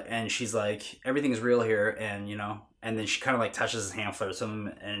they're like, and she's like, everything's real here, and you know, and then she kind of like touches his hand, flirts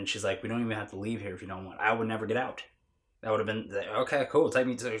him, and she's like, we don't even have to leave here if you don't want. I would never get out. That would have been okay, cool. Take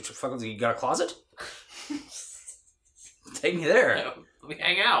me to fucking. You got a closet? Take me there. We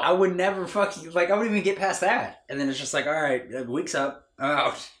hang out. I would never fucking like. I wouldn't even get past that. And then it's just like, all right, week's up. I'm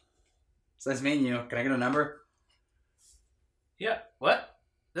out. It's nice meeting you. Can I get a number? Yeah. What?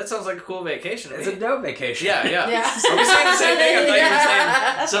 That sounds like a cool vacation. to It's me. a dope vacation. Yeah, yeah. Yeah. Are we saying the same thing? I thought you were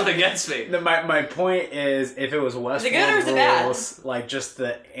Yeah. saying something against me. No, my point is, if it was Westworld Is it good or is it bad? rules, like just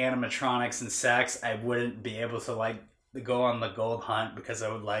the animatronics and sex, I wouldn't be able to like go on the gold hunt because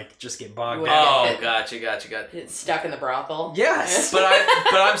I would like just get bogged Would- down. Oh, gotcha. It's stuck in the brothel. Yes. But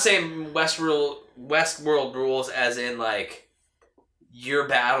I'm saying Westworld rules as in like you're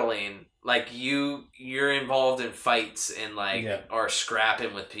battling, like you're involved in fights and like Yeah. are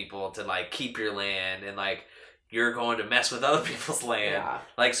scrapping with people to like keep your land, and like you're going to mess with other people's land. Yeah.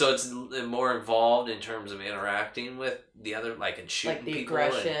 Like, so it's more involved in terms of interacting with the other, like, and shooting Like the people.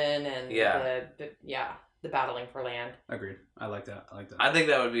 aggression and Yeah. the battling for land. Agreed. I like that. I think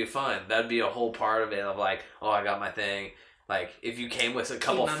that would be fun. That'd be a whole part of it of like, oh, I got my thing. Like, if you came with a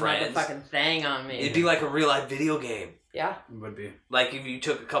couple Keep my friends, motherfucking thing on me. it'd be like a real life video game. Yeah. It would be. Like, if you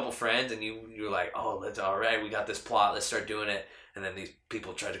took a couple friends and you were like, oh, that's all right, we got this plot, let's start doing it. And then these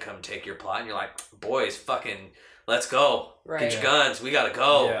people try to come take your plot, and you're like, boys, fucking, let's go. Right. Get your guns, we gotta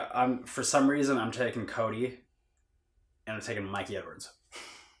go. Yeah. For some reason, I'm taking Cody, and I'm taking Mikey Edwards.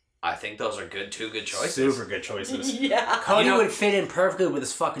 I think those are two good choices. Super good choices. Yeah. Cody You know- would fit in perfectly with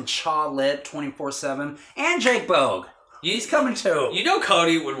his fucking chaw lit 24/7, and Jake Bogue. He's coming too. You know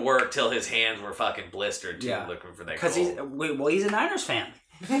Cody would work till his hands were fucking blistered too, Yeah. looking for that Because goal. he's a Niners fan.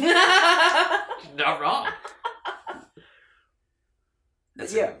 Not wrong.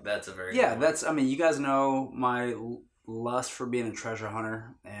 That's Yeah. that's a very Yeah, good one. that's. I mean, you guys know my lust for being a treasure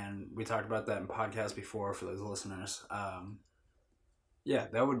hunter, and we talked about that in podcasts before for those listeners. Yeah,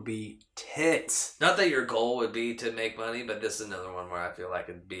 that would be tits. Not that your goal would be to make money, but this is another one where I feel like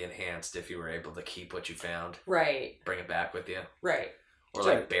it'd be enhanced if you were able to keep what you found, Right. bring it back with you, Right. or Yeah.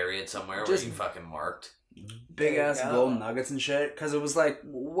 like bury it somewhere Just- where you fucking marked. Big There you ass go. gold nuggets and shit. Because it was like,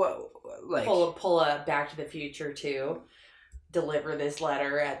 what? Like, Pull a Back to the Future too. Deliver this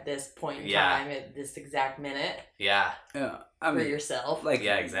letter at this point in Yeah. time at this exact minute Yeah, yeah. I for mean, yourself. like,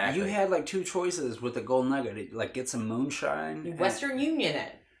 Yeah, exactly. You had like two choices with the gold nugget. Like, get some moonshine. and- Western Union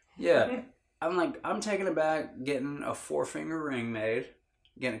it. Yeah. I'm like, I'm taking it back, getting a 4-finger ring made,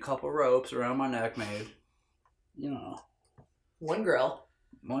 getting a couple ropes around my neck made. You know, One grill.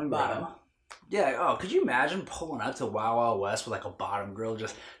 one Bottom. grill. Yeah, oh, could you imagine pulling up to Wild Wild West with like a bottom grill,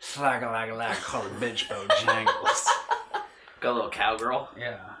 just slag call it bitch bojangles. got a little cowgirl.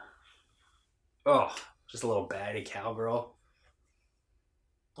 Yeah. Oh, just a little baddie cowgirl.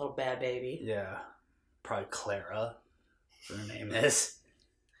 Little bad baby. Yeah. Probably Clara, her name is.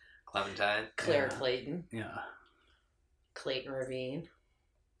 Clementine, Claire Yeah. Clayton. Yeah. Clayton Ravine.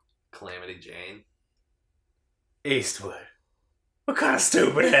 Calamity Jane. Eastwood. What kind of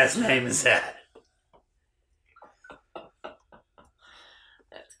stupid ass name is that?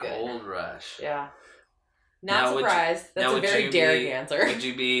 That's good. Gold Rush. Yeah. Now, Not would you- surprised. That's now a would very you daring be- answer. Would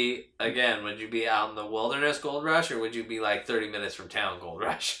you be out in the wilderness Gold Rush, or would you be like 30 minutes from town Gold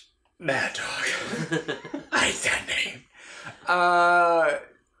Rush? Mad Dog. I hate that name.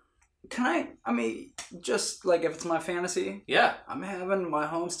 Can I mean, just like if it's my fantasy, Yeah, I'm having my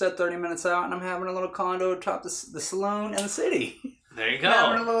homestead 30 minutes out and I'm having a little condo atop the saloon in the city. there you I'm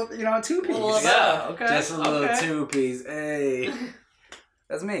having a go. little, two-piece. Yeah, okay. Just a little okay. two-piece. Hey.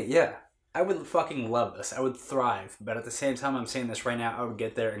 That's me, yeah. I would fucking love this. I would thrive. But at the same time I'm saying this right now, I would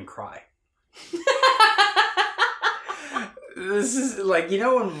get there and cry. This is like, you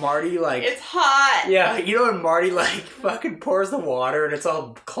know when Marty like... It's hot. Yeah, you know when Marty like fucking pours the water and it's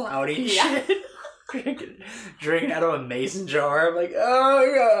all cloudy and Yeah. shit? Drinking out of a mason jar. I'm like,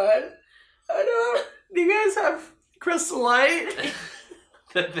 oh god. I don't... Do you guys have Crystal Light?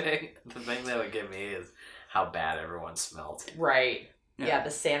 the thing that would get me is how bad everyone smelled. Right. Yeah. Yeah,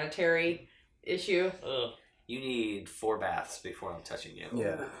 the sanitary issue. Ugh. You need 4 baths before I'm touching you.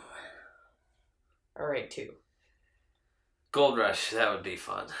 Yeah. All right, 2. Gold Rush, that would be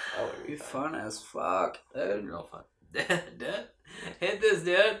fun. Oh, it would Be fun as fuck. Real fun. Dude, hit this,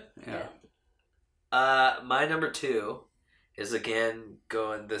 dude. Yeah. My number 2 is again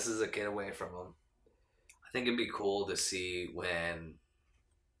going. This is a getaway from them. I think it'd be cool to see when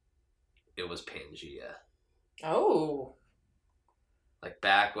it was Pangea, Oh. like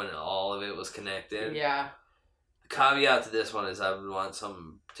back when all of it was connected. Yeah. The caveat to this one is I would want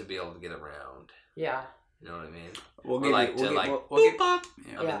something to be able to get around. Yeah. You know what I mean? We'll Or give like you, to we'll, like give, we'll, boop bop.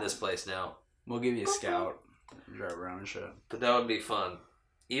 yeah. I'm Yeah. in this place now. We'll give you a scout. Drive around and shit. But that would be fun.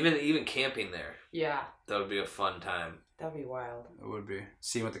 Even camping there, Yeah. that would be a fun time. That'd be wild. It would be.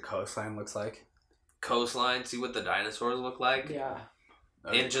 See what the coastline looks like. Coastline, see what the dinosaurs look like, Yeah.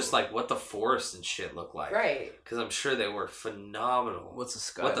 and just like what the forest and shit look like. Right. Because I'm sure they were phenomenal. What's the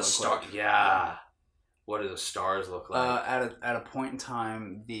sky what the look star? like? Yeah. What do the stars look like? At a point in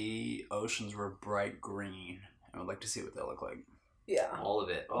time, the oceans were bright green. I would like to see what they look like. Yeah. All of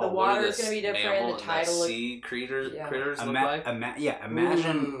it. The what do water's this gonna be different, mammal the and the tidal look- sea critters Yeah. look like.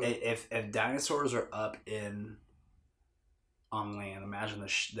 Imagine Ooh. if dinosaurs are up on land. Imagine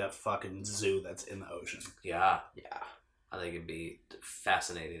the fucking zoo that's in the ocean. Yeah. Yeah. I think it'd be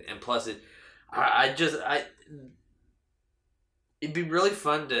fascinating, and plus it'd be really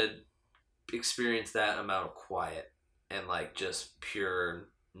fun to experience that amount of quiet and like just pure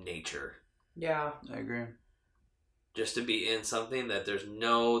nature. Yeah. I agree. Just to be in something that there's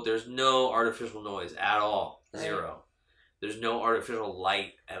no artificial noise at all. Right. 0. There's no artificial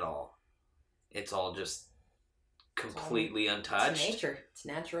light at all. It's all just completely It's untouched. nature. It's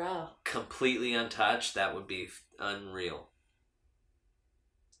natural. Completely untouched. That would be unreal.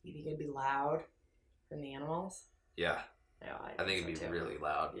 You think it'd be loud from the animals? Yeah. Yeah, I think it'd be so too. really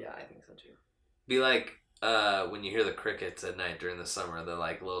loud. Yeah, I think so too. Be like when you hear the crickets at night during the summer, the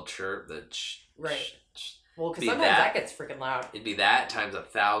like little chirp that Right. Well, because Be sometimes that. that gets freaking loud. it'd be that times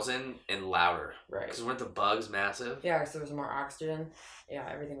 1,000 and louder. Right. Because weren't the bugs massive? Yeah, because there was more oxygen. Yeah,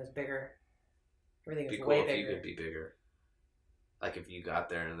 everything was bigger. Everything It'd was be cool way if bigger. you could be bigger. Like if you got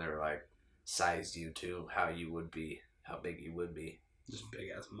there and they're like sized you to how you would be, how big you would be. Just big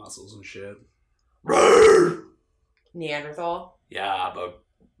ass muscles and shit. Neanderthal. Yeah, but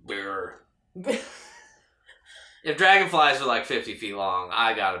bigger. If dragonflies are like 50 feet long,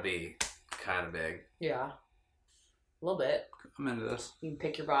 I gotta be kind of big. Yeah. A little bit. I'm into this. You can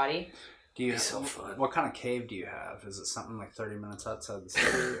pick your body. Do you? Be so fun. What kind of cave do you have? Is it something like 30 minutes outside the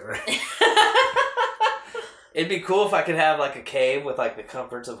city? Or... It'd be cool if I could have like a cave with like the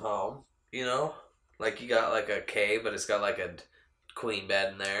comforts of home. You know, like you got like a cave, but it's got like a queen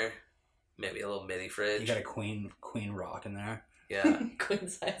bed in there, maybe a little mini fridge. You got a queen rock in there. Yeah. Queen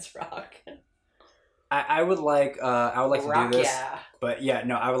size rock. I would like to Rock, do this, yeah. but yeah,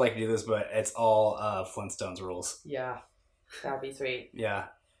 no, I would like to do this, but it's all Flintstones rules. Yeah. That would be sweet. Yeah.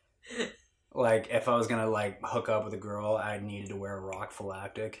 Like, if I was gonna, like, hook up with a girl, I needed to wear a rock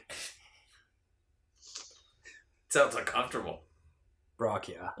phylactic. Sounds uncomfortable. Rock,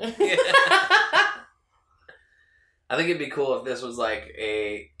 yeah. I think it'd be cool if this was like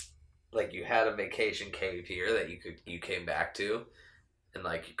you had a vacation cave here that you came back to, and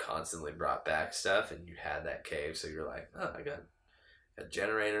like you constantly brought back stuff, and you had that cave, so you're like, oh, I got a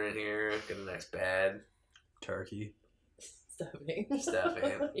generator in here, got a nice bed, Turkey. Stuffing.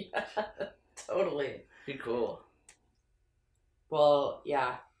 Yeah, totally. Be cool. Well,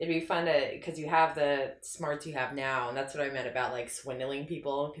 yeah, it'd be fun to, because you have the smarts you have now, and that's what I meant about like swindling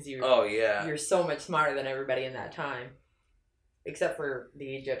people, because Oh yeah. you're so much smarter than everybody in that time, except for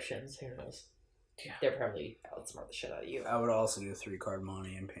the Egyptians. Who knows? Yeah. They're probably outsmart the shit out of you. I would also do 3-card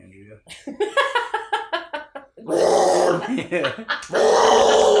money in Pangea.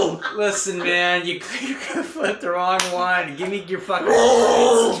 Listen, man, you flipped the wrong one. Give me your fucking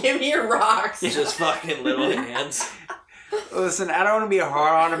points. Give me your rocks. Just fucking little hands. Listen, I don't want to be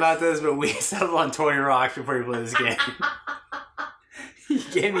hard on about this, but we settled on 20 rocks before you play this game. You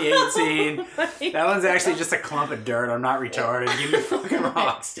gave me 18. That one's actually just a clump of dirt. I'm not retarded. Give me fucking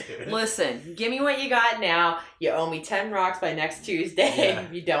rocks, dude. Listen, give me what you got now. You owe me 10 rocks by next Tuesday. Yeah.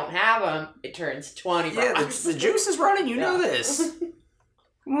 If you don't have them, it turns 20 Yeah, rocks. the juice is running. You know this.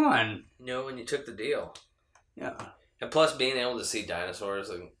 Come on. You know when you took the deal. Yeah. And plus being able to see dinosaurs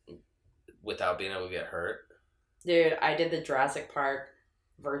without being able to get hurt. Dude, I did the Jurassic Park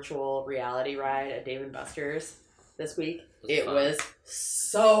virtual reality ride at Dave & Buster's this week. It was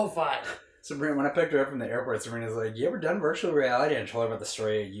so fun. Sabrina, when I picked her up from the airport, Sabrina's like, you ever done virtual reality? And I told her about the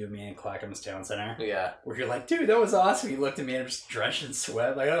story of you, me, and Clackamas Town Center. Yeah. Where you're like, dude, that was awesome. You looked at me and I'm just drenched in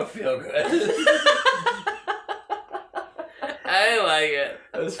sweat. Like, I don't feel good. I like it.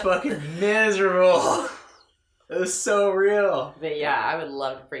 It was fucking miserable. It was so real. But yeah, I would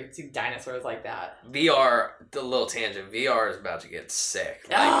love to freaking see dinosaurs like that. VR, the little tangent, VR is about to get sick.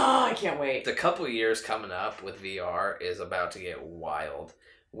 Like, Oh, I can't wait. the couple years coming up with VR is about to get wild.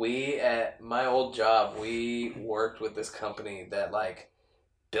 We, at my old job, we worked with this company that, like,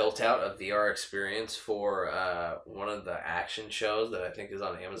 built out a VR experience for one of the action shows that I think is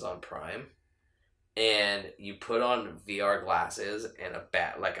on Amazon Prime. And you put on VR glasses and a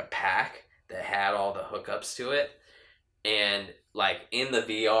pack that had all the hookups to it. And, like, in the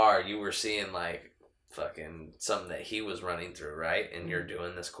VR, you were seeing, like, fucking something that he was running through, right? And you're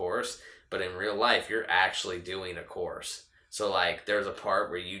doing this course. But in real life, you're actually doing a course. So, like, there's a part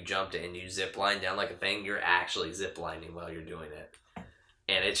where you jumped in and you zip line down like a thing. You're actually zip lining while you're doing it.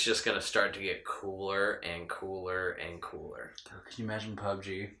 And it's just going to start to get cooler and cooler and cooler. Could you imagine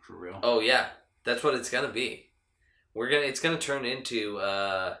PUBG for real? Oh, yeah. That's what it's going to be. It's going to turn into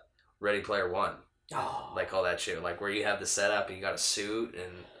Ready Player One. Oh, Like all that shit. Like where you have the setup and you got a suit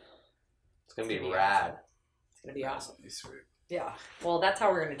and it's going to be gonna be rad. awesome. It's going to be awesome. That'd be sweet. Yeah. Well, that's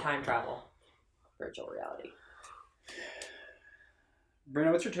how we're going to time travel. Virtual reality.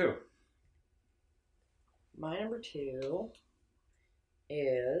 Brina, what's your 2? My number 2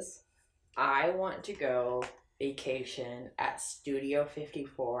 is I want to go vacation at Studio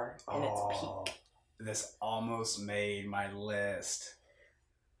 54 in its peak. This almost made my list.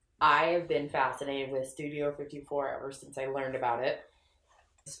 I have been fascinated with Studio 54 ever since I learned about it,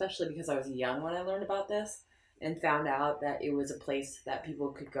 especially because I was young when I learned about this and found out that it was a place that people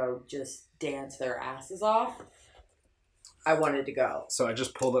could go just dance their asses off. I wanted to go. So I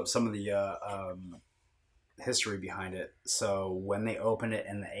just pulled up some of the history behind it. So when they opened it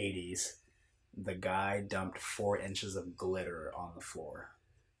in the 80s, the guy dumped 4 inches of glitter on the floor.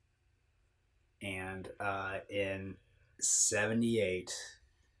 And in 78,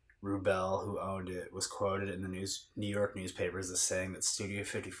 Rubel, who owned it, was quoted in the New York newspapers as saying that Studio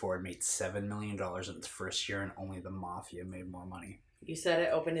 54 had made $7 million in its first year and only the Mafia made more money. You said it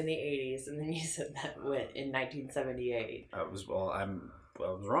opened in the 80s, and then you said that went in 1978. I was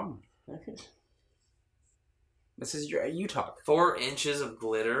wrong. This is you talk. 4 inches of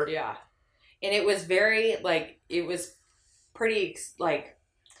glitter. Yeah. And it was very, like, it was pretty, like,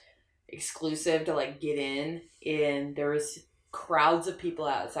 exclusive to like get in, and there was crowds of people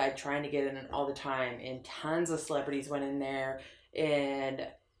outside trying to get in all the time, and tons of celebrities went in there, and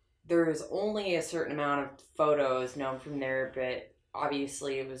there was only a certain amount of photos known from there, but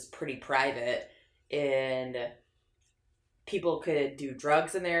obviously it was pretty private, and people could do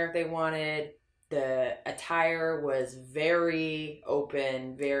drugs in there if they wanted. The attire was very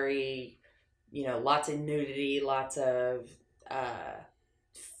open, very, lots of nudity, lots of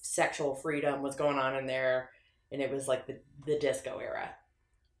sexual freedom was going on in there, and it was like the disco era.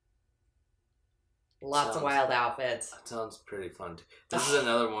 Lots of wild outfits. That sounds pretty fun. This is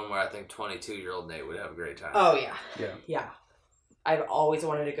another one where I think 22-year-old Nate would have a great time. Oh, yeah. Yeah. I've always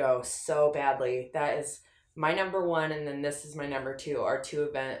wanted to go so badly. That is my number one, and then this is my number two, are two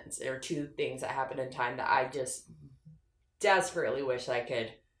events, or two things that happened in time that I just desperately wish I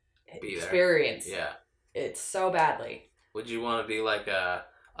could experience. Yeah. It so badly. Would you want to be like a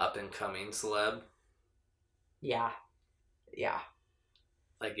up-and-coming celeb? Yeah.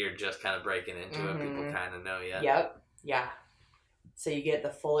 Like you're just kind of breaking into it. People kind of know you. Yep. Yeah. So you get the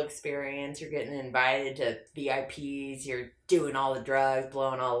full experience. You're getting invited to VIPs. You're doing all the drugs,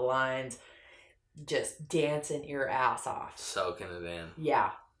 blowing all the lines, just dancing your ass off. Soaking it in. Yeah.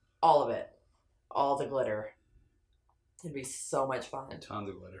 All of it. All the glitter. It'd be so much fun. Tons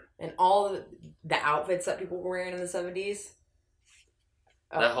of glitter. And all the outfits that people were wearing in the 70s.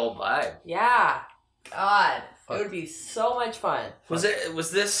 That whole vibe. Yeah. God. It would be so much fun. Was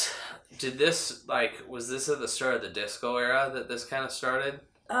this at the start of the disco era that this kind of started?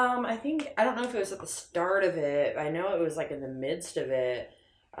 I don't know if it was at the start of it. I know it was like in the midst of it.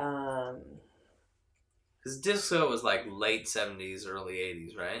 Because disco was like late 70s, early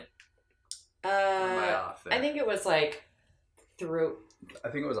 80s, right? Or am I off there? I think it was like I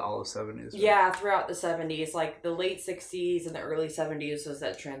think it was all of 70s. Right? Yeah, throughout the 70s. Like the late 60s and the early 70s was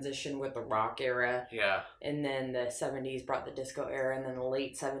that transition with the rock era. Yeah. And then the 70s brought the disco era, and then the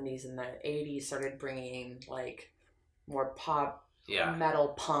late 70s and the 80s started bringing like more pop, metal,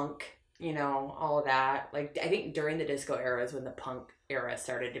 punk, all of that. Like I think during the disco era is when the punk era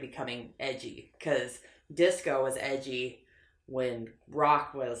started to becoming edgy, because disco was edgy when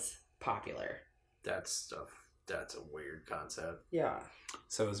rock was popular. That's a weird concept. Yeah.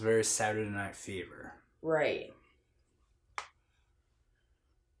 So it was very Saturday Night Fever. Right.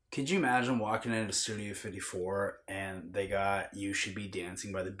 Could you imagine walking into Studio 54 and they got You Should Be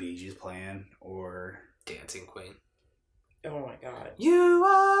Dancing by the Bee Gees playing, or Dancing Queen? Oh my God. You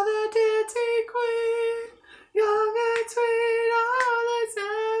are the dancing queen, young and sweet, all the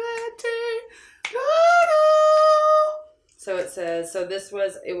 17. So it says,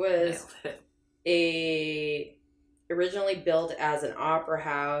 it was originally built as an opera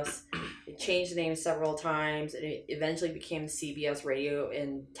house. It changed the name several times, and it eventually became CBS Radio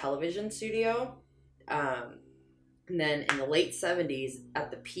and Television Studio. And then in the late 70s,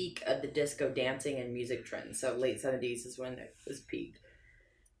 at the peak of the disco dancing and music trends, so late 70s is when it was peaked,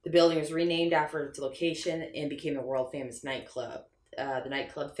 the building was renamed after its location and became a world-famous nightclub. The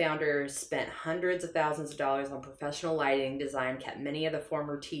nightclub founders spent hundreds of thousands of dollars on professional lighting design, kept many of the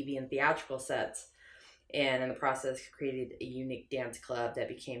former TV and theatrical sets, and in the process created a unique dance club that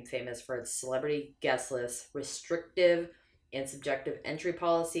became famous for its celebrity guest list, restrictive and subjective entry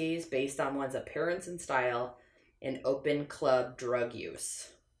policies based on one's appearance and style, and open club drug use.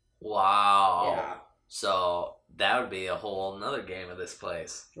 Wow. Yeah. So that would be a whole nother game of this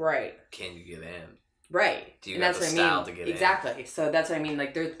place. Right. Can you get in? Right. Do you and have that's the what style I mean. to get exactly. So that's what I mean.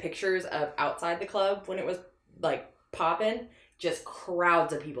 Like there's pictures of outside the club when it was like popping, just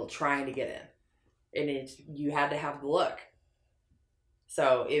crowds of people trying to get in. And you had to have the look.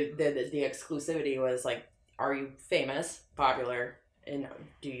 So the exclusivity was like, are you famous, popular, and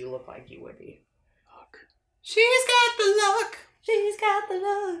do you look like you would be? Look. She's got the look. She's got the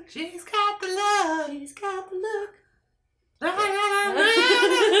look. She's got the look. She's got the look.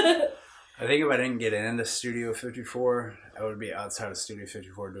 I think if I didn't get into Studio 54, I would be outside of Studio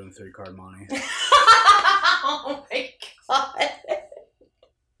 54 doing 3-card money. Oh my God.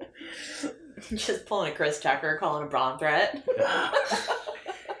 Just pulling a Chris Tucker, calling a bomb threat.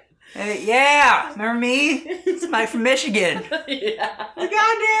 Hey, yeah, remember me? It's Mike from Michigan. Yeah. The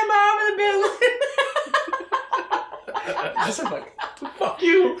goddamn arm of the building. Just like, fuck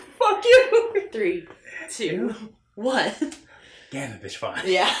you. Fuck you. 3, 2, 1. Damn, that bitch fine.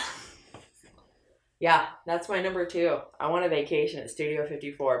 Yeah. Yeah, that's my number 2. I want a vacation at Studio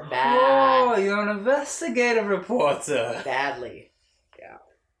 54. Bad. Oh, you're an investigative reporter. Badly. Yeah.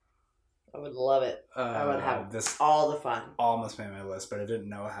 I would love it. I would have this all the fun. almost made my list, but I didn't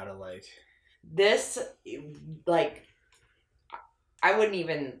know how to like. This, like, I wouldn't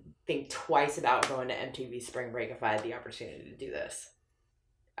even think twice about going to MTV Spring Break if I had the opportunity to do this.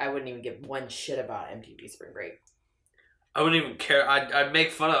 I wouldn't even give one shit about MTV Spring Break. I wouldn't even care. I'd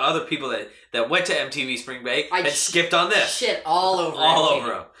make fun of other people that went to MTV Spring Break and I'd skipped on this. Shit all over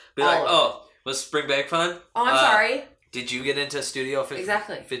them. Be like, All over. oh, was Spring Break fun? Oh, I'm sorry. Did you get into Studio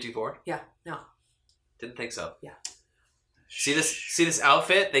Exactly. 54? Yeah, no. Didn't think so. Yeah. See this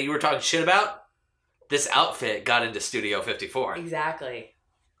outfit that you were talking shit about? This outfit got into Studio 54. Exactly.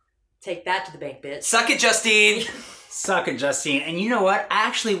 Take that to the bank, bitch. Suck it, Justine! Suck it, Justine. And you know what? I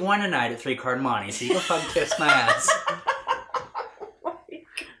actually won tonight at 3-card money, so you can fucking kiss my ass.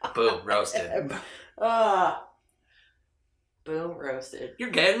 Boom, roasted. Boom, roasted. You're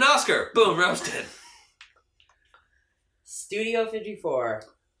getting an Oscar. Boom, roasted. Studio 54.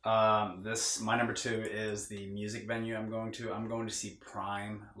 My number 2 is the music venue I'm going to. I'm going to see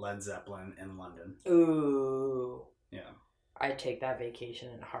Prime Led Zeppelin in London. Ooh. Yeah. I'd take that vacation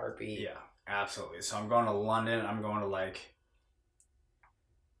in a heartbeat. Yeah, absolutely. So I'm going to London. I'm going to like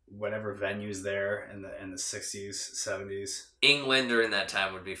whatever venues there in the 60s, 70s. England during that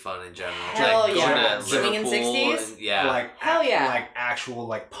time would be fun in general. Hell like, yeah. Go to Swinging Liverpool 60s? and- yeah. Like Hell yeah. Like actual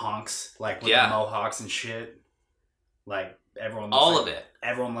like punks, like with Yeah. the mohawks and shit. Like everyone. Looks all like, of it.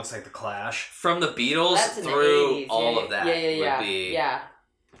 Everyone looks like the Clash. From the Beatles That's in the through 80s. all yeah, of that yeah, would be yeah.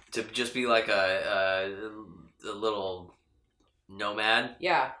 to just be like a little nomad.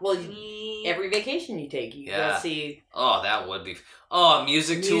 Yeah. Well, every vacation you take, you Yeah. go see Oh, that would be. Oh,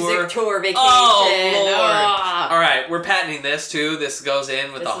 music tour. music tour vacation. Oh, Lord. Ah. All right, we're patenting this too. This goes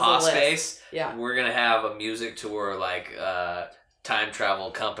in with This the is a Haas list. space. Yeah. We're gonna have a music tour like time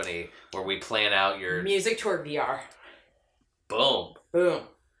travel company where we plan out your Music tour VR. boom. Boom.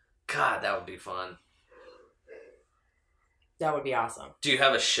 God, that would be fun. That would be awesome. Do you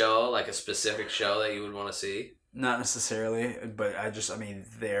have a show, like a specific show that you would want to see? Not necessarily, but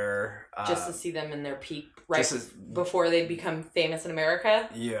they're Just to see them in their peak, right just as- before they become famous in America.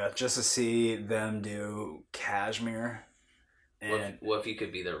 yeah, just to see them do Kashmir, and What if you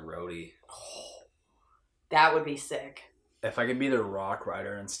could be their roadie? That would be sick. if I could be their rock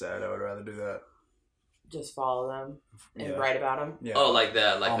writer instead, I would rather do that. Just follow them and Yeah. write about them. Yeah. Oh, like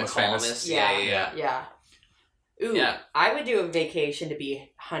the Almost columnist. Famous. Yeah. Ooh, Yeah. I would do a vacation to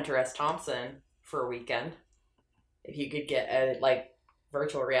be Hunter S. Thompson for a weekend. If you could get a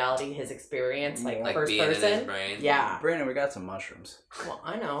virtual reality, his experience, Like Like first being in his person. brain. Yeah. Brandon, we got some mushrooms. Well,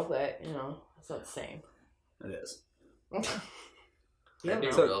 I know, but it's not the same. It is. You That'd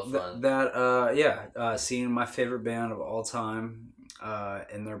be don't know. real fun. Seeing my favorite band of all time,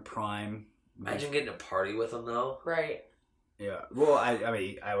 in their prime. Imagine getting a party with them though. Right. Yeah. Well, I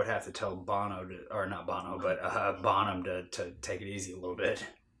mean, I would have to tell Bonham to take it easy a little bit.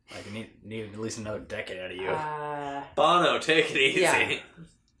 Like, I need at least another decade out of you. Bono, take it easy. Yeah.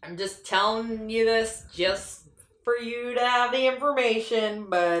 I'm just telling you this just for you to have the information,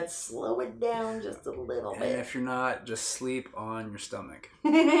 but slow it down just a little And bit. if you're not, just sleep on your stomach.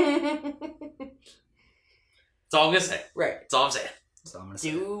 That's all I'm gonna say. Right. That's all I'm saying. That's all I'm gonna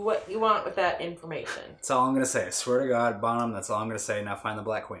say. Do what you want with that information. That's all I'm gonna say. I swear to God, Bonham. That's all I'm gonna say. Now find the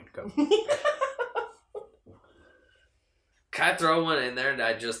Black Queen. Go. Can I throw one in there that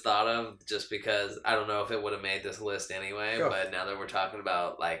I just thought of just because I don't know if it would have made this list anyway, Go. but now that we're talking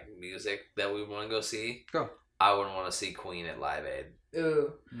about music that we want to go see, Go. I would want to see Queen at Live Aid.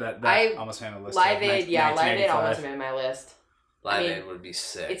 Ooh. That I- almost made my list. Live Aid, yeah, Live Aid 1985. almost made my list. Live mean, Aid would be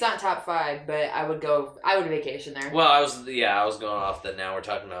sick. It's not top 5, but I would vacation there. Well, I was going off that now we're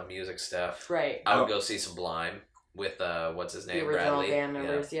talking about music stuff. Right. I would go see Sublime with what's his The name, original Bradley. band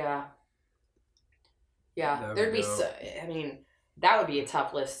members, yeah. Yeah, That would there'd be go- so, I mean, that would be a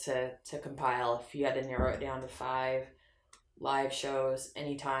tough list to compile if you had to narrow it down to 5 live shows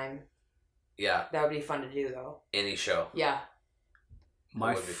anytime. Yeah, That would be fun to do though. any show. Yeah.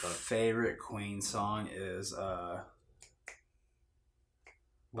 My would be fun. favorite Queen song is what?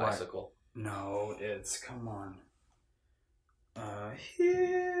 Bicycle. No, it's come on.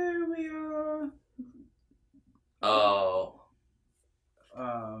 Here we are. Oh,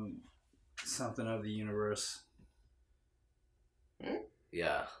 Something of the universe.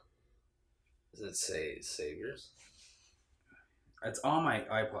 yeah. Does it say Saviors? It's on my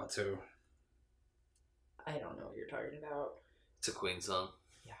iPod too. I don't know what you're talking about. It's a Queen song.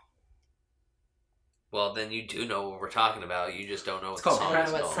 Yeah. Well, then you do know what we're talking about. You just don't know what It's the called song I don't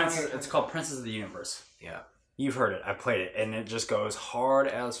is know what called. song- Princess. It's called Princess of the Universe. Yeah. You've heard it. I played it, and it just goes hard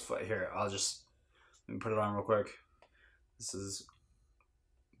as here. I'll just let me put it on real quick. This is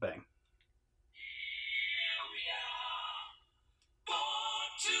bang.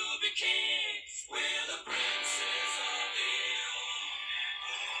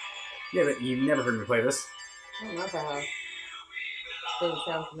 Yeah, but you've never heard me play this. I don't know if I have. Doesn't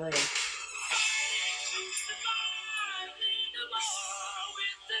sound familiar.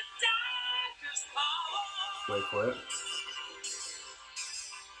 Wait for it.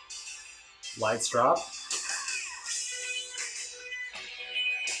 Lights drop.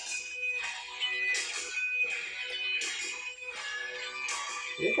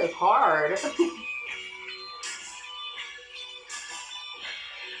 This is hard.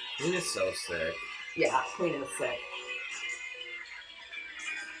 Queen is so sick. Yeah, Queen is sick.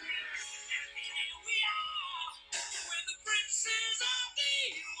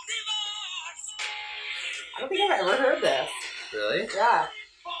 I don't think I've ever heard this. Really? Yeah.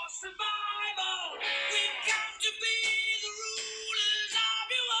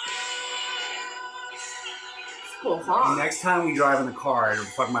 Cool song. Next time we drive in the car,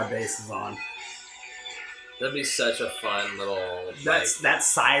 fuck my bass is on. That'd be such a fun little. That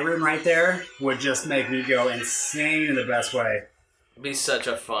siren right there would just make me go insane in the best way. It'd be such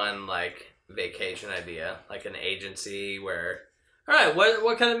a fun vacation idea, like an agency where. All right,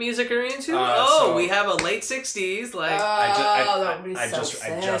 what kind of music are you into? We have a late '60s I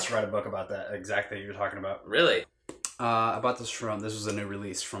just read a book about that exact thing you're talking about. Really? About this was a new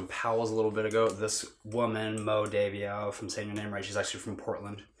release from Powell's a little bit ago. This woman, Mo Davio, if I'm saying your name right, she's actually from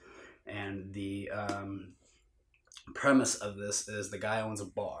Portland. And the premise of this is the guy owns a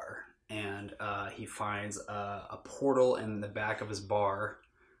bar, and he finds a portal in the back of his bar,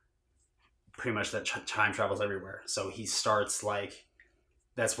 pretty much that time travels everywhere. So he starts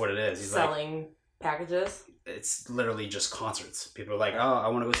that's what it is. He's selling packages. It's literally just concerts. People are like, oh, I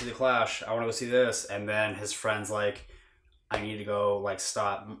want to go see the Clash. I want to go see this. And then his friend's like, I need to go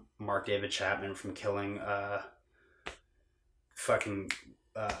stop Mark David Chapman from killing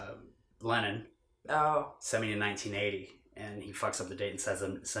Lennon. Oh. Send me to 1980. And he fucks up the date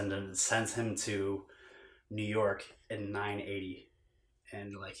and sends him to New York in 980.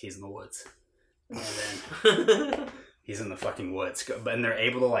 And he's in the woods. And then he's in the fucking woods. And they're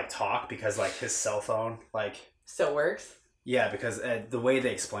able to talk because his cell phone still works. Yeah, because the way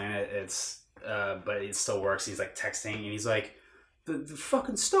they explain it, it's but it still works. He's texting, and he's like, the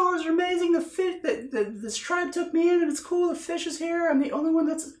fucking stars are amazing. The fish, this tribe took me in, and it's cool. The fish is here. I'm the only one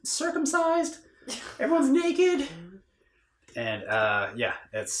that's circumcised. Everyone's naked. And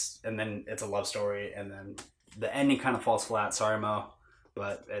then it's a love story, and then the ending kind of falls flat. Sorry, Mo,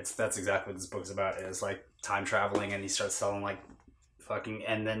 but that's exactly what this book's about. It's time traveling, and he starts selling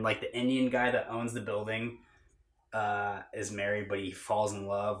and then the Indian guy that owns the building is married, but he falls in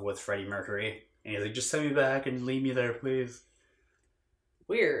love with Freddie Mercury, and he's like, just send me back and leave me there, please.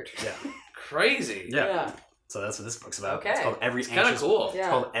 Weird. Yeah. Crazy. Yeah. So that's what this book's about. Okay. It's called Every It's kind of Anxious. cool. It's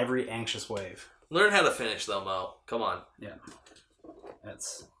called Every Anxious Wave. Learn how to finish though, Mo. Come on. Yeah.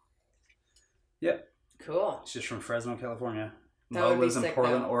 That's. Cool. She's from Fresno, California. That Mo would be lives in sick,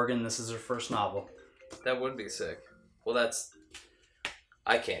 Portland, though. Oregon. This is her first novel. That would be sick. Well,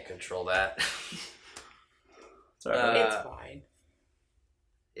 I can't control that. It's all right. It's fine.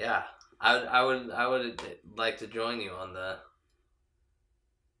 Yeah, I would like to join you on the.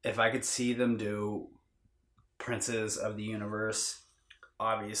 If I could see them do Princes of the Universe,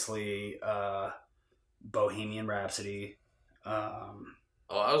 obviously Bohemian Rhapsody. I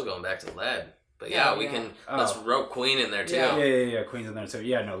was going back to Led, but we can let's rope Queen in there too. Yeah. Queen's in there too.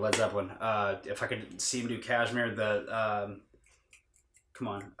 Yeah, no, Led Zeppelin. If I could see him do Kashmir,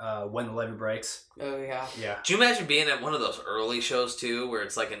 When the Levee Breaks. Oh yeah. Yeah. Do you imagine being at one of those early shows too, where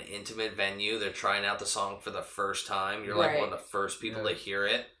it's an intimate venue? They're trying out the song for the first time. You're one of the first people to hear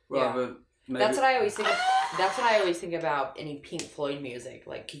it. Well, but maybe... That's what I always think. That's what I always think about any Pink Floyd music.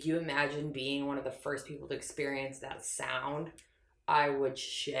 Could you imagine being one of the first people to experience that sound? I would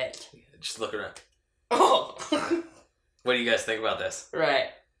shit. Just look around. Oh. What do you guys think about this?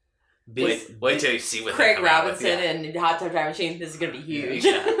 Right. Wait till you see what Craig Robinson and Hot Tub Time Machine. This is gonna be huge.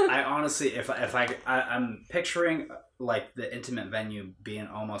 I honestly, I'm picturing the intimate venue being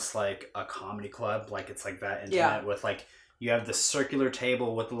almost like a comedy club, it's that intimate with you have the circular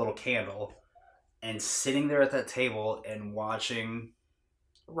table with the little candle, and sitting there at that table and watching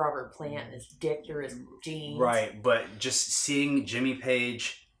Robert Plant, his dick through his jeans. Right, but just seeing Jimmy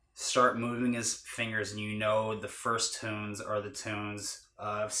Page start moving his fingers, and the first tunes are the tunes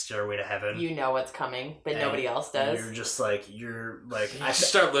of Stairway to Heaven. You know what's coming, but nobody else does. You're just you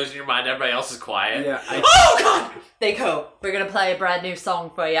start losing your mind. Everybody else is quiet. Yeah. Oh God! They go, We're gonna play a brand new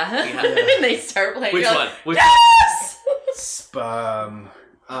song for you. and they start playing. Which one? Yes!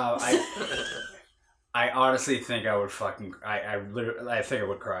 I honestly think I would I think I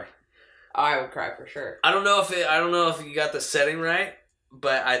would cry. Oh, I would cry for sure. I don't know if you got the setting right,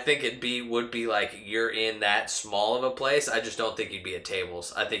 But I think would be like you're in that small of a place. I just don't think you'd be at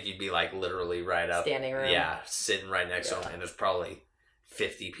tables. I think you'd be like literally right up. Standing room. Yeah, sitting right next to them, and there's probably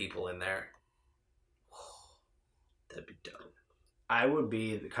 50 people in there. That'd be dope. I would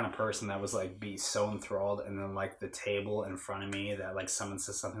be the kind of person that was like be so enthralled, and then like the table in front of me that like someone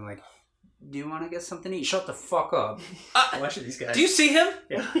says something like, "Do you want to get something to eat?" Shut the fuck up. Watching these guys. Do you see him?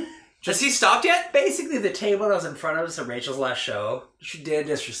 Yeah. Has he stopped yet? Basically, the table that was in front of us at Rachel's last show. You did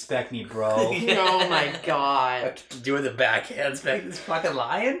disrespect me, bro. Oh my god. Doing the backhands back. This fucking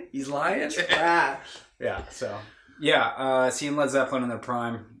lying. He's lying. Trash. Yeah. So yeah, seeing Led Zeppelin in their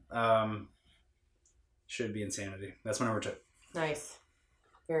prime should be insanity. That's my number 2. Nice.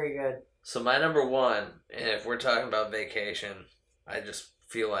 Very good. So my number 1, and if we're talking about vacation, I just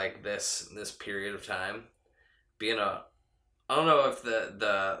feel like this period of time being I don't know if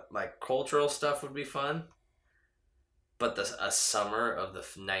the like cultural stuff would be fun, but a summer of the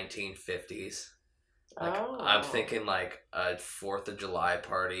 1950s. Like I'm thinking like a 4th of July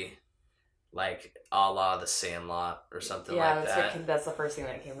party, like a la The Sandlot or something like that. That's the first thing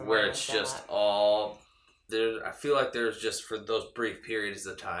that came to mind. Where it's just all there. I feel like there's just for those brief periods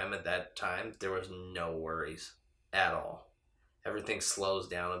of time at that time there was no worries at all. Everything slows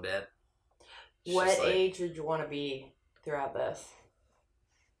down a bit. What age would you want to be throughout this?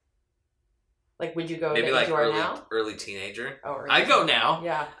 Like, would you go maybe the like age you are now? early teenager? Oh, I'd go now.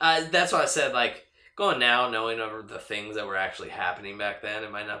 Yeah. That's why I said, like, going now, knowing over the things that were actually happening back then,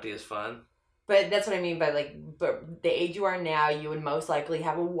 it might not be as fun. But that's what I mean by, like, but the age you are now, you would most likely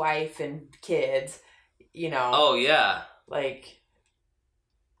have a wife and kids, you know. Oh, yeah. Like,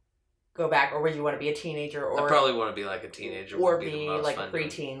 go back, or would you want to be a teenager? Or I probably want to be like a teenager. Or would be the most like a fun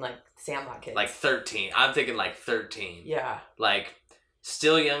preteen, like Sandlot kids. Like 13. I'm thinking like 13. Yeah. Like,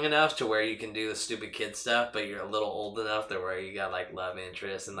 still young enough to where you can do the stupid kid stuff, but you're a little old enough to where you got like love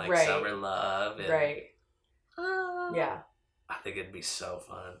interest and like Right. summer love. And, Right. Yeah. I think it'd be so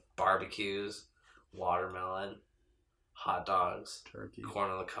fun. Barbecues, watermelon, hot dogs, Turkey. corn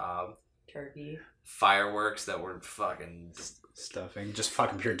on the cob, Turkey. fireworks that were fucking Stuffing. Just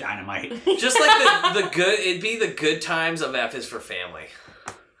fucking pure dynamite. just like the good. It'd be the good times of F is for Family.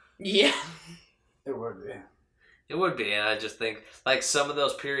 Yeah. It would be. It would be, and I just think like some of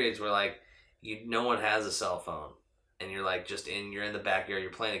those periods where like no one has a cell phone, and you're like you're in the backyard,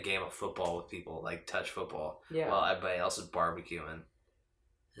 you're playing a game of football with people, like touch football, Yeah. while everybody else is barbecuing.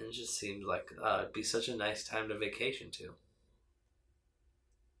 And it just seems like it'd be such a nice time to vacation to.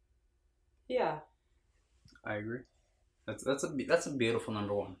 Yeah. I agree. That's a beautiful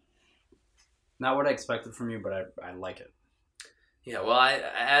number 1. Not what I expected from you, but I like it. Yeah, well,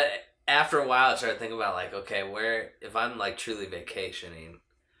 I after a while I started thinking about like, okay, where if I'm like truly vacationing,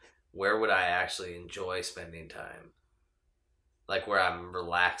 where would I actually enjoy spending time? Like where I'm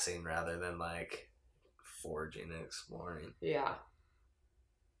relaxing rather than like foraging and exploring. Yeah.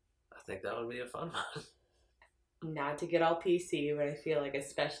 I think that would be a fun one. Not to get all PC, but I feel like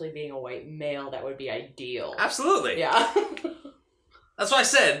especially being a white male, that would be ideal. Absolutely. Yeah. That's what I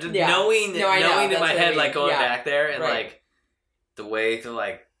said. Yeah. Knowing No, I know. in That's my what I head, mean. like going Yeah. back there and Right. like the way to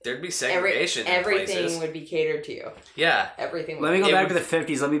like there'd be segregation in everything places. would be catered to you. Yeah. Everything would Let me go It back would- to the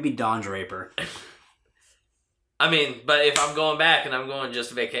 50s. Let me be Don Draper. I mean, but if I'm going back and I'm going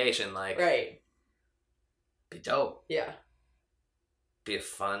just vacation, like Right. be dope. Yeah. Be a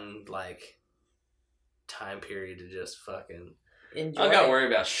fun like time period to just fucking Enjoy. I don't gotta it. worry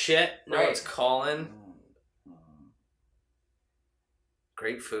about shit. No Right. one's calling.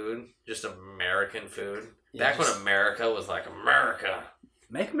 Great food. Just American food. Yeah, Back just- when America was like America.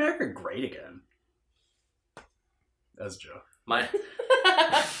 Make America great again. That's a joke. Minus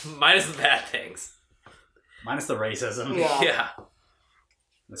the bad things. Minus the racism. Yeah. Yeah.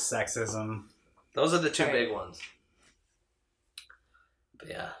 The sexism. Those are the two Right. big ones. But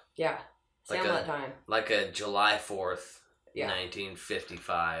yeah. Yeah. Like Sandlot a- time. Like a July 4th, Yeah.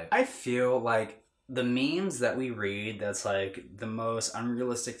 1955. I feel like the memes that we read, that's like the most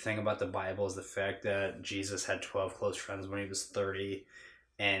unrealistic thing about the Bible is the fact that Jesus had 12 close friends when he was 30.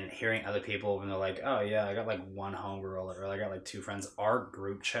 And hearing other people when they're like, oh yeah, I got like one homegirl or I got like 2 friends. Our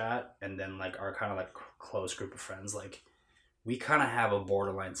group chat and then like our kind of like close group of friends, like we kind of have a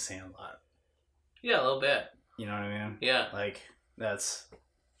borderline Sandlot. Yeah, a little bit. You know what I mean? Yeah. Like that's,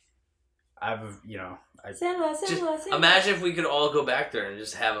 Sandlot, Sandlot. Imagine if we could all go back there and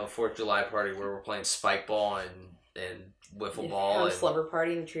just have a 4th of July party where we're playing spike ball and wiffle ball. Have a And, slumber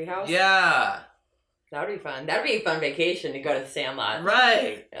party in the treehouse. yeah. That would be fun. That would be a fun vacation to go to the Sandlot.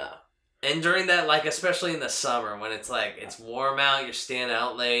 Right. Yeah. And during that, like, especially in the summer when it's like, it's warm out, you're staying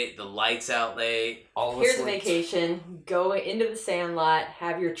out late, the light's out late. All of Here's a like, vacation. Go into the Sandlot,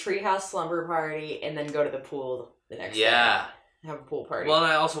 have your treehouse slumber party, and then go to the pool the next day. Yeah. Have a pool party. Well,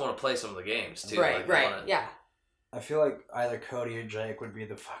 and I also want to play some of the games, too. right, Like, I right. wanna- Yeah. I feel like either Cody or Jake would be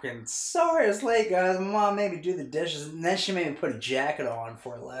the fucking, sorry it's late, guys. My mom made me do the dishes, and then she made me put a jacket on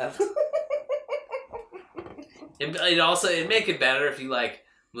before I left. It'd make it better if you, like,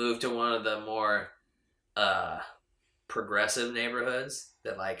 move to one of the more progressive neighborhoods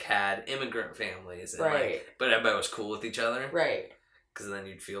that, like, had immigrant families. And, Right. like, but everybody was cool with each other. Right. Because then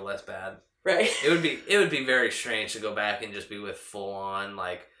you'd feel less bad. Right. It would be very strange to go back and just be with full on,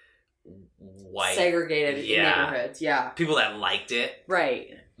 like, white Segregated Yeah. neighborhoods. Yeah. people that liked it.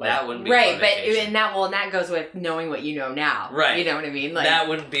 Right. That wouldn't be a Right, fun but vacation. and that goes with knowing what you know now. Right. You know what I mean? Like That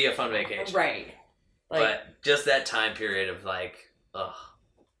wouldn't be a fun vacation. right. Like But just that time period of, like, ugh.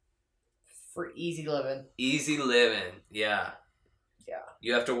 for easy living. Easy living, yeah. Yeah.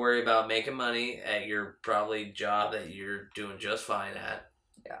 You have to worry about making money at your probably job that you're doing just fine at.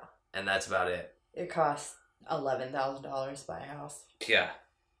 Yeah. And that's about it. It costs $11,000 to buy a house. Yeah.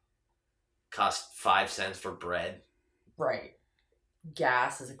 Cost 5 cents for bread. Right.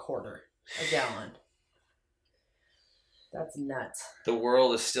 Gas is a quarter a gallon. That's nuts. The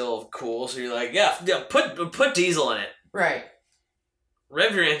world is still cool, so you're like, yeah, put diesel in it. Right.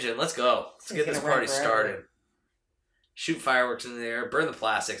 Rev your engine. Let's go. Let's It's get this gonna run party forever. started. Shoot fireworks in the air. Burn the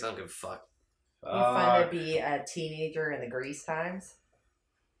plastics. I don't give a fuck. You find to be a teenager in the Grease times?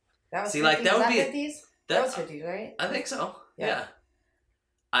 That was See, 50s? like, that would be- 50s? That was That 50s, right? I think so. Yeah. Yeah.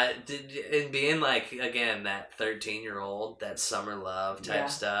 I did, and being like, again, that 13-year-old, that summer love type Yeah.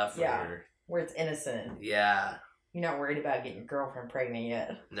 stuff. Yeah. Or, Where it's innocent. yeah. You're not worried about getting your girlfriend pregnant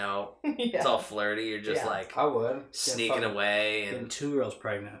yet. No. Yeah. It's all flirty. You're just Yeah. like I would. sneaking away Getting and 2-year-olds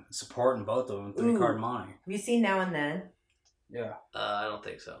pregnant, supporting both of them, 3-card money. Have you seen Now and Then? Yeah. I don't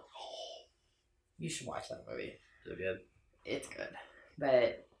think so. You should watch that movie. Is it good? It's good.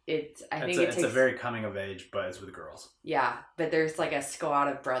 But I think It's it takes... a very coming of age, but it's with girls. Yeah, but there's like a squad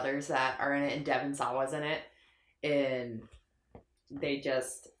of brothers that are in it, and Devin Sawa's in it. And they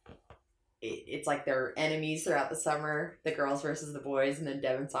just... It's like they're enemies throughout the summer, the girls versus the boys, and then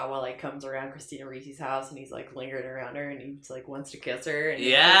Devin Sawa like comes around Christina Ricci's house and he's like lingering around her and he's like wants to kiss her. And it's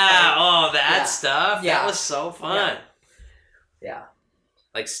Yeah. Oh, that Yeah. stuff. Yeah. That was so fun. Yeah.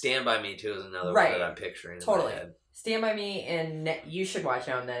 Like Stand By Me too is another Right. one that I'm picturing. In Totally. My head. Stand By Me, and you should watch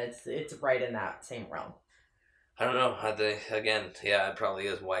Now and Then. It's right in that same realm. I don't know. It probably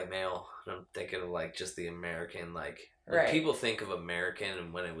is white male. I'm thinking of like just the American, like when Right. people think of American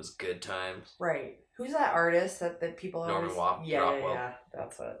and when it was good times. Right. Who's that artist that people Norman always... Yeah, Rockwell. yeah.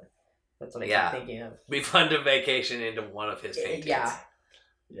 That's what I Yeah. keep thinking of. Be fun to vacation into one of his paintings. Yeah.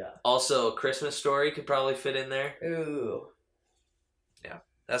 Yeah. Also, Christmas Story could probably fit in there. Ooh.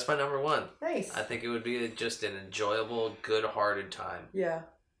 That's my number one. Nice. I think it would be just an enjoyable, good-hearted time. Yeah.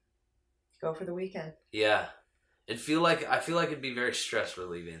 Go for the weekend. Yeah, I feel like it'd be very stress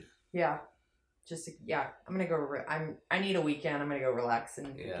relieving. Yeah. I'm gonna go. I need a weekend. I'm gonna go relax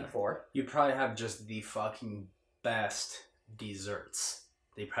in Yeah. 54. You probably have just the fucking best desserts.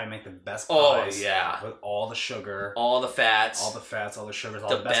 They probably make the best Oh pies. yeah, With all the sugar, all the fats, all the fats, all the sugars, all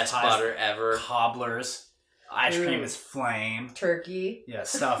the the best pies, butter ever. cobblers. Ice cream Ooh. is flame. Turkey. Yeah,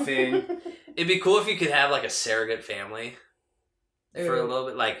 stuffing. It'd be cool if you could have like a surrogate family for a Ooh. little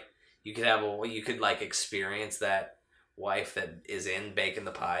bit. Like you could like experience that wife that is in baking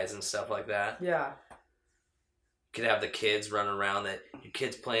the pies and stuff like that. Yeah. You could have the kids running around. That your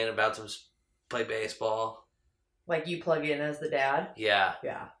kids playing about to play baseball. Like you plug in as the dad. Yeah,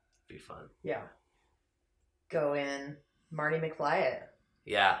 Yeah. be fun. Yeah. Go in. Marty McFly it.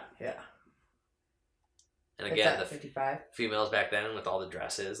 Yeah, Yeah. and It's again at the 55. females back then with all the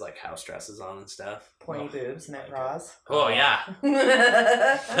dresses, like house dresses on and stuff. Pointy boobs, my net God. bras. Oh yeah,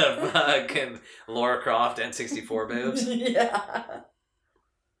 yeah. fucking Laura Croft N64 boobs.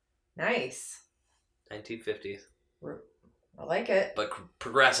 Nice. 1950s, I like it. but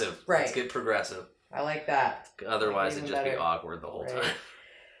progressive. Right. Let's get progressive. I like that. Otherwise, Even it'd just be better. awkward the whole Right. time.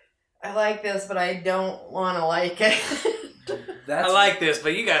 I like this, but I don't want to like it. That's, I like this,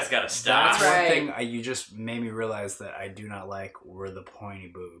 but you guys gotta stop. That's Right. one thing you just made me realize that I do not like were the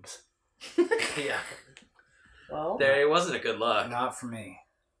pointy boobs. Yeah, Well, there it wasn't a good look. Not for me.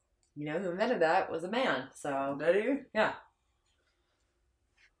 you know who invented that was a man. So That you? yeah,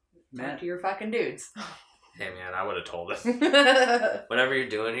 Man. talk to your fucking dudes. Hey man, I would have told him. Hey, Whatever you're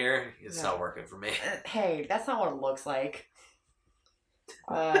doing here, it's Yeah. not working for me. that's not what it looks like.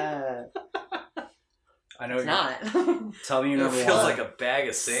 I know. It's not. Tell me your It number feels one. like a bag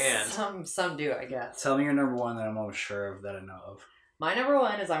of sand. Some do, I guess. Tell me your number one that I'm almost sure of that I know of. My number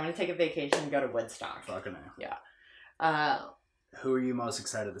one is I'm going to take a vacation and go to Woodstock. Fucking hell. Uh, Who are you most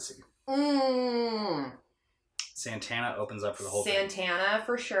excited to see? Santana opens up for the whole thing. Santana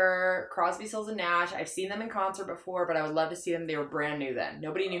for sure. Crosby, Stills and Nash. I've seen them in concert before, but I would love to see them. They were brand new then.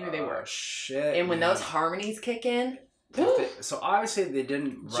 Nobody knew who they were. Shit. And when man. those harmonies kick in, So obviously they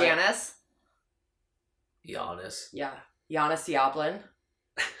didn't write... Janice, Giannis. yeah, Giannis Joplin,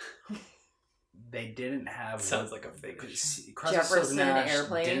 They didn't have... Sounds like a fake. Crosby, Stills, Jefferson, Nash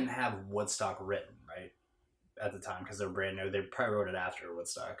Airplane. didn't have Woodstock written, right? At the time, because they're brand new. They probably wrote it after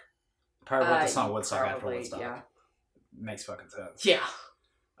Woodstock. Probably wrote the song Woodstock after probably, Woodstock. Yeah, Makes fucking sense. yeah.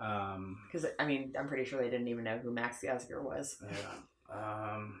 Um, Because I mean, I'm pretty sure they didn't even know who Max Gallagher was.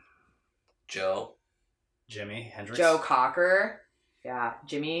 yeah. Joe. Jimi Hendrix. Joe Cocker, yeah.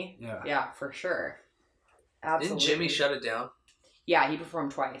 Jimmy, Yeah. yeah, for sure. Absolutely. Didn't Jimmy shut it down? Yeah, he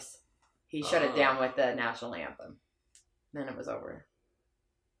performed twice. He shut it Oh. down with the national anthem. Then it was over.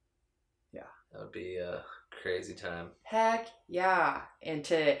 That would be a crazy time. Heck yeah. And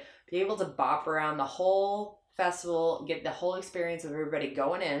to be able to bop around the whole festival, get the whole experience of everybody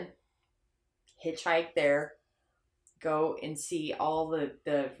going in, hitchhike there, go and see all the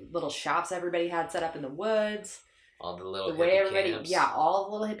little shops everybody had set up in the woods, All the little the way hippie everybody, camps. yeah, all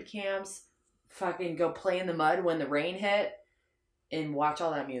the little hippie camps, fucking go play in the mud when the rain hit, and watch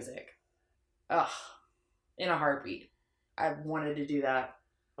all that music. Ugh. In a heartbeat. I wanted to do that.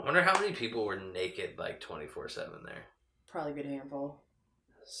 I wonder how many people were naked like 24/7 there. Probably a good handful.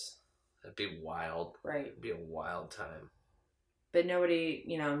 That'd be wild. Right. It'd be a wild time. But nobody,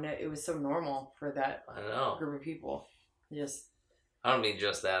 it was so normal for that I know. group of people. Just I don't mean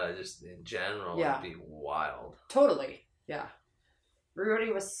just that. I just in general, Yeah. it'd be wild. totally. Yeah.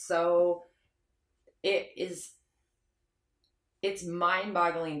 Everybody was so. It's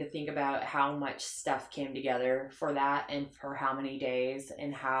mind-boggling to think about how much stuff came together for that and for how many days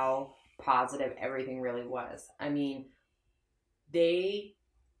and how positive everything really was. I mean, the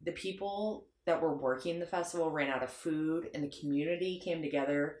people that were working the festival ran out of food, and the community came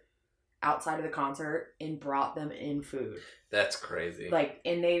together outside of the concert and brought them in food. That's crazy. Like,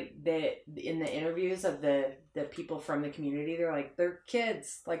 and in the interviews of the people from the community, they're like, they're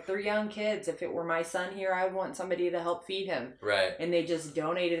kids, like they're young kids. If it were my son here, I would want somebody to help feed him. right. And they just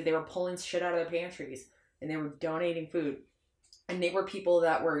donated. They were pulling shit out of their pantries, and they were donating food. And they were people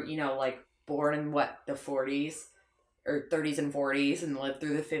that were, like born in the 40s or 30s and 40s, and lived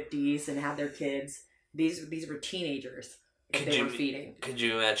through the 50s and had their kids. These were teenagers that they were feeding. Could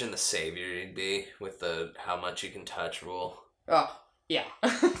you imagine the savior you'd be with the how much you can touch rule? Oh yeah.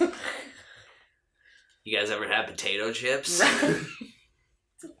 You guys ever had potato chips?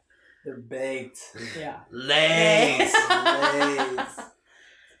 They're baked. Yeah. Lays.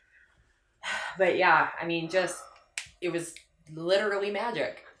 But yeah, I mean, it was literally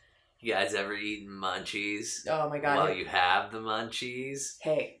magic. You guys ever eaten munchies? Oh my god. While you have the munchies?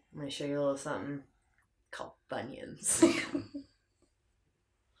 Hey, I'm gonna show you a little something called Funyuns.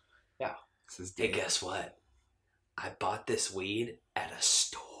 This is Hey, deep. guess what? I bought this weed at a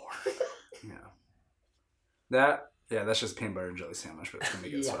store. Yeah. That's just a peanut butter and jelly sandwich, but it's gonna be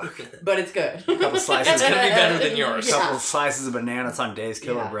good as Yeah. fuck. But it's good. A couple slices. It's gonna be better than yours. A couple slices of banana. It's on Dave's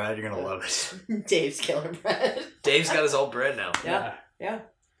Killer Yeah. Bread. You're gonna love it. Dave's Killer Bread. Dave's got his old bread now. Yeah. You're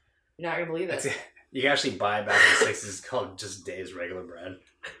not gonna believe That's it. it. You can actually buy it back in the 60s. It's called just Dave's regular bread.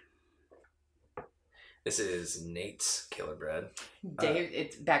 This is Nate's Killer Bread.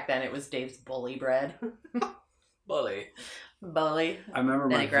 Dave. Back then it was Dave's Bully Bread. Bully. Bully. I remember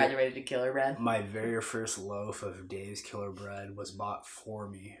Then my he graduated to Killer Bread. my very first loaf of Dave's Killer Bread was bought for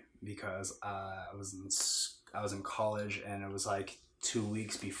me because I was in college, and it was like 2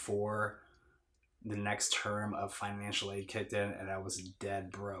 weeks before the next term of financial aid kicked in, and I was dead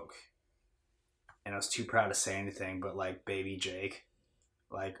broke. And I was too proud to say anything, but like baby Jake,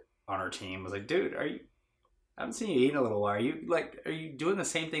 like on our team, was like, "Dude, I haven't seen you eat in a little while. Are you doing the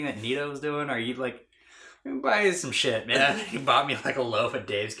same thing that Nito was doing? Are you like, let me buy you some shit, man?" He bought me like a loaf of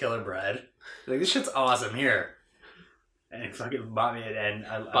Dave's Killer Bread. Like, this shit's awesome here. And he fucking bought me it, and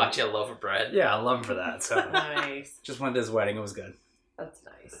I Bought you a loaf of bread. Yeah, I love him for that. So Nice. just went to his wedding. It was good. That's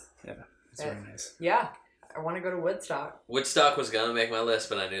nice. It's very nice. Yeah. I want to go to Woodstock. Woodstock was gonna make my list,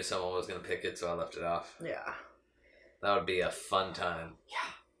 but I knew someone was gonna pick it, so I left it off. Yeah. That would be a fun time.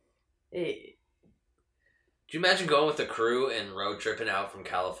 It, Could you imagine going with the crew and road tripping out from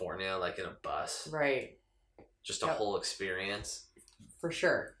California, like in a bus? right. Just a Yep. whole experience. For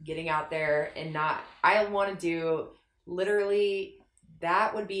sure. Getting out there and I want to do literally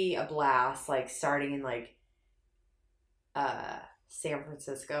that would be a blast. Like starting in like San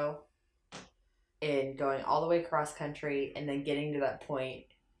Francisco and going all the way cross country and then getting to that point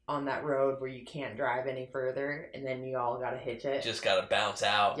on that road where you can't drive any further and then you all gotta hitch it. Just gotta bounce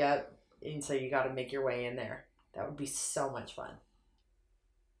out. Yep. And so you gotta make your way in there. That would be so much fun.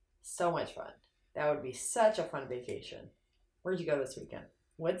 So much fun. That would be such a fun vacation. Where'd you go this weekend?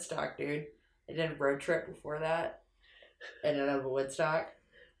 Woodstock, dude. I did a road trip before that. And then over Woodstock.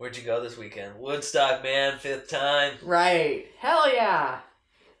 Where'd you go this weekend? Woodstock, man. 5th time. Right. Hell yeah.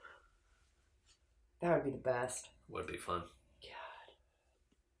 That would be the best. Would be fun.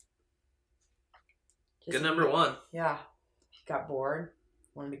 Just Good number one. Yeah. Got bored.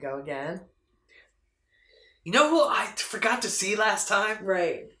 Wanted to go again. You know who I forgot to see last time?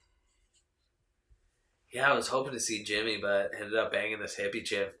 Right. Yeah, I was hoping to see Jimmy, but ended up banging this hippie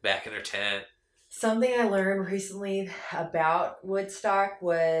chick back in her tent. Something I learned recently about Woodstock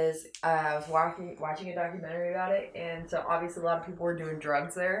was I was watching a documentary about it, and so obviously a lot of people were doing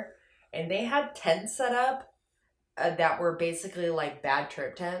drugs there, and they had tents set up that were basically like bad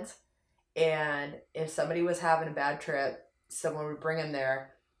trip tents, and if somebody was having a bad trip, someone would bring them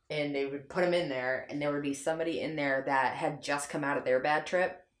there, and they would put them in there, and there would be somebody in there that had just come out of their bad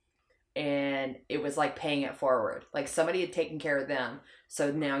trip, and it was like paying it forward. Like somebody had taken care of them. So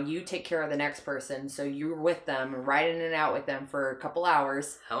now you take care of the next person. So you're with them, riding in and out with them for a couple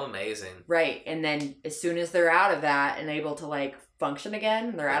hours. How amazing. Right. And then as soon as they're out of that and able to like function again,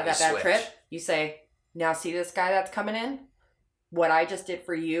 and they're out of that bad trip, you say, now see this guy that's coming in? What I just did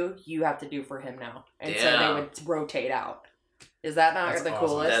for you, you have to do for him now. And so they would rotate out. Is that not That's the awesome.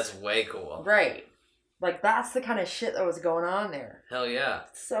 coolest? That's way cool. Right. Like that's the kind of shit that was going on there. Hell yeah.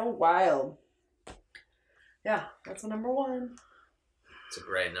 It's so wild. Yeah, that's the number one. It's a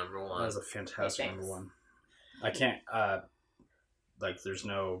great number one. That was a fantastic Hey, number thanks. one. I can't, like, there's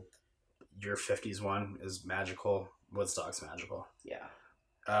no, your 50s one is magical. Woodstock's magical.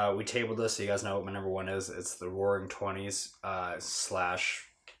 Yeah. We tabled this so you guys know what my number one is. It's the Roaring 20s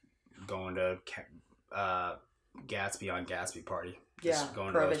 / going to Gatsby on Gatsby party. Yeah,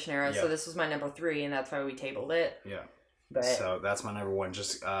 going Prohibition era. Yeah. So this was my number 3, and that's why we tabled it. Yeah. But So that's my number one.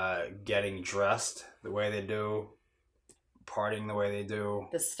 Just getting dressed the way they do, partying the way they do.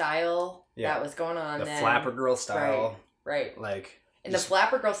 the style Yeah. that was going on The then. flapper girl style. Right. Like. And the just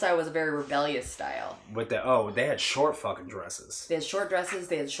flapper girl style was a very rebellious style. with the they had short fucking dresses. They had short dresses.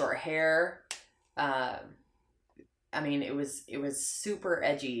 They had short hair. I mean, it was super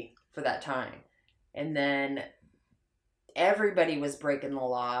edgy for that time. And then everybody was breaking the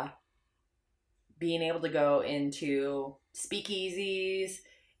law. Being able to go into speakeasies,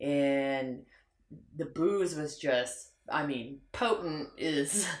 and the booze was just, I mean, potent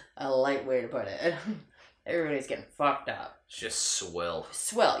is a light way to put it. Everybody's getting fucked up. It's just swell.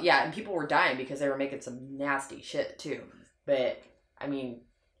 Swell, yeah, and people were dying because they were making some nasty shit too. But, I mean,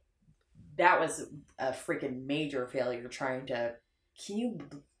 that was a freaking major failure trying to... Can you,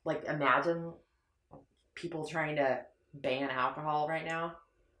 like, imagine people trying to ban alcohol right now?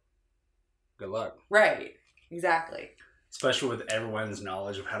 Good luck. Right, exactly. Especially with everyone's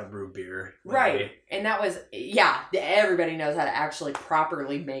knowledge of how to brew beer. Right, and that was... Yeah, everybody knows how to actually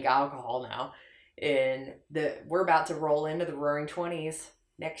properly make alcohol now. And we're about to roll into the Roaring 20s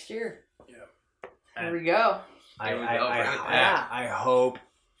next year. Yeah. Here we go. I hope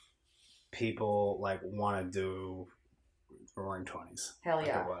people like want to do Roaring 20s. Hell like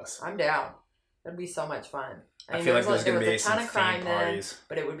yeah. it was. I'm down. That'd be so much fun. I feel like there's there gonna was be a some ton of crime faint then, parties.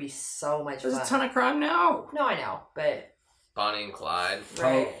 but it would be so much There's fun. a ton of crime now. No, I know, but Bonnie and Clyde.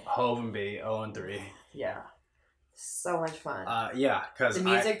 right. Hove and B, 0-3. Yeah, so much fun. Yeah, because The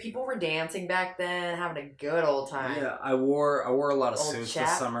music, people were dancing back then, having a good old time. Yeah, I wore a lot of Old suits chap.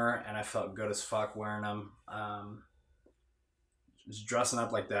 this summer, and I felt good as fuck wearing them. Just dressing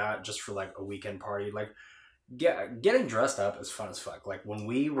up like that, just for like a weekend party, like getting dressed up is fun as fuck. Like when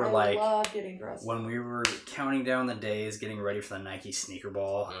we were I love getting dressed. when we were counting down the days, getting ready for the Nike sneaker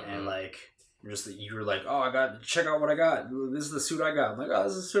ball, Mhm. and like you were like, oh, I got, check out what I got. This is the suit I got. I'm like, oh,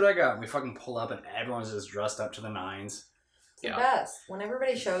 this is the suit I got. And we fucking pull up, and everyone's just dressed up to the nines. It's the Yeah. best when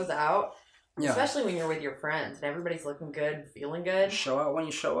everybody shows out, Yeah, especially when you're with your friends and everybody's looking good, feeling good. show out when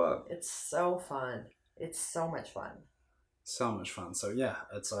you show up. It's so fun. It's so much fun. So much fun. So yeah,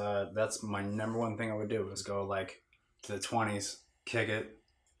 it's that's my number one thing I would do is go like to the 20s, kick it,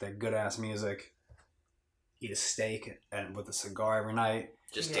 that good ass music, eat a steak and with a cigar every night.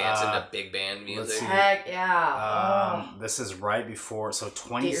 Just dancing to big band let's music. see. Heck yeah. This is right before, so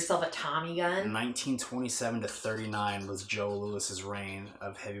Get yourself a Tommy gun. 1927 to 39 was Joe Louis's reign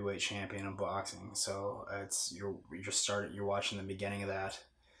of heavyweight champion in boxing. So it's you're watching the beginning of that.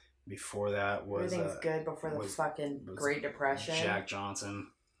 Before that was Everything's good before the fucking Great Depression. Jack Johnson.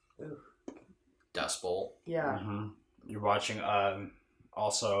 Ooh. Dust Bowl. Yeah. Mm-hmm. You're watching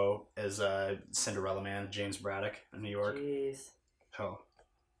also is Cinderella Man, James Braddock in New York. Jeez. Hell,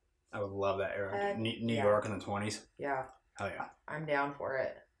 I would love that era. Heck New yeah. York in the 20s. Yeah. Hell yeah. I'm down for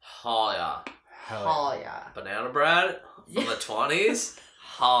it. Oh yeah. Hell Hell yeah. Banana bread from the 20s.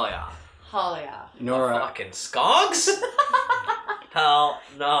 Oh yeah. Hell yeah. You know where Fucking skunks. Hell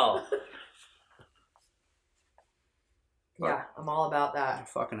no. Yeah, I'm all about that.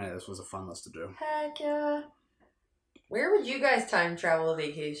 fucking A, this was a fun list to do. Heck yeah. Where would you guys time travel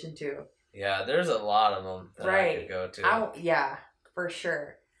vacation to? Yeah, there's a lot of them that I Right. could go to. Yeah, for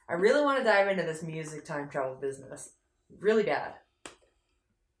sure. I really want to dive into this music time travel business. Really bad.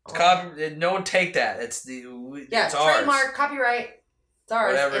 No one take that. It's Yeah, it's ours. trademark, copyright. It's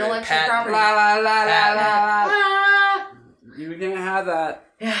ours. Whatever, Intellectual patent. property. La la la la la. Ah! You can't have that.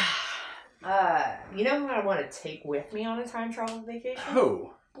 You know who I want to take with me on a time travel vacation?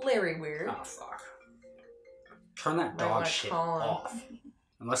 Who? Larry Weird. Oh fuck. Turn that Might dog wanna shit call him. off.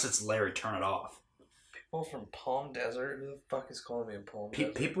 Unless it's Larry, turn it off. People from Palm Desert. Who the fuck is calling me in Palm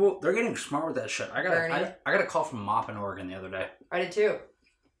Desert? People, they're getting smart with that shit. I Bernie. got a call from Maupin, Oregon the other day. I did too.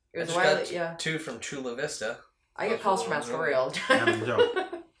 It I was just wild. got Yeah. 2 from Chula Vista. I get Those calls are from the ones Astoria all the Yeah, time. me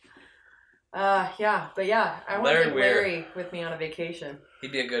too. Yeah, but yeah, I want to Larry take Weir. Larry with me on a vacation.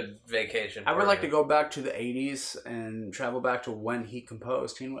 He'd be a good vacation. I would partner. like to go back to the 80s and travel back to when he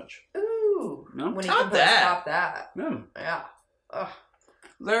composed Teen Witch. Ooh. No? When he Top composed that. Stop That. Yeah. Yeah. Ugh.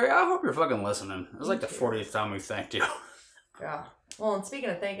 Larry, I hope you're fucking listening. It was like the Me too. 40th time we thanked you. Yeah. Well, and speaking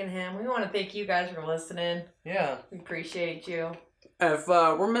of thanking him, we want to thank you guys for listening. Yeah. We appreciate you. If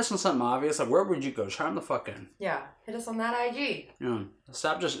we're missing something obvious, like where would you go? Chime the fuck in. Yeah. Hit us on that IG. Yeah.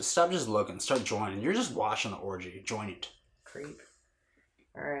 Stop just looking. Start joining. You're just watching the orgy. Join it. Creep.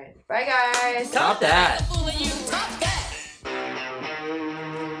 All right. Bye, guys. Top that. Fooling you, top that.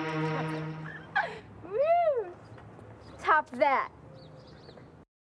 Woo! Top that.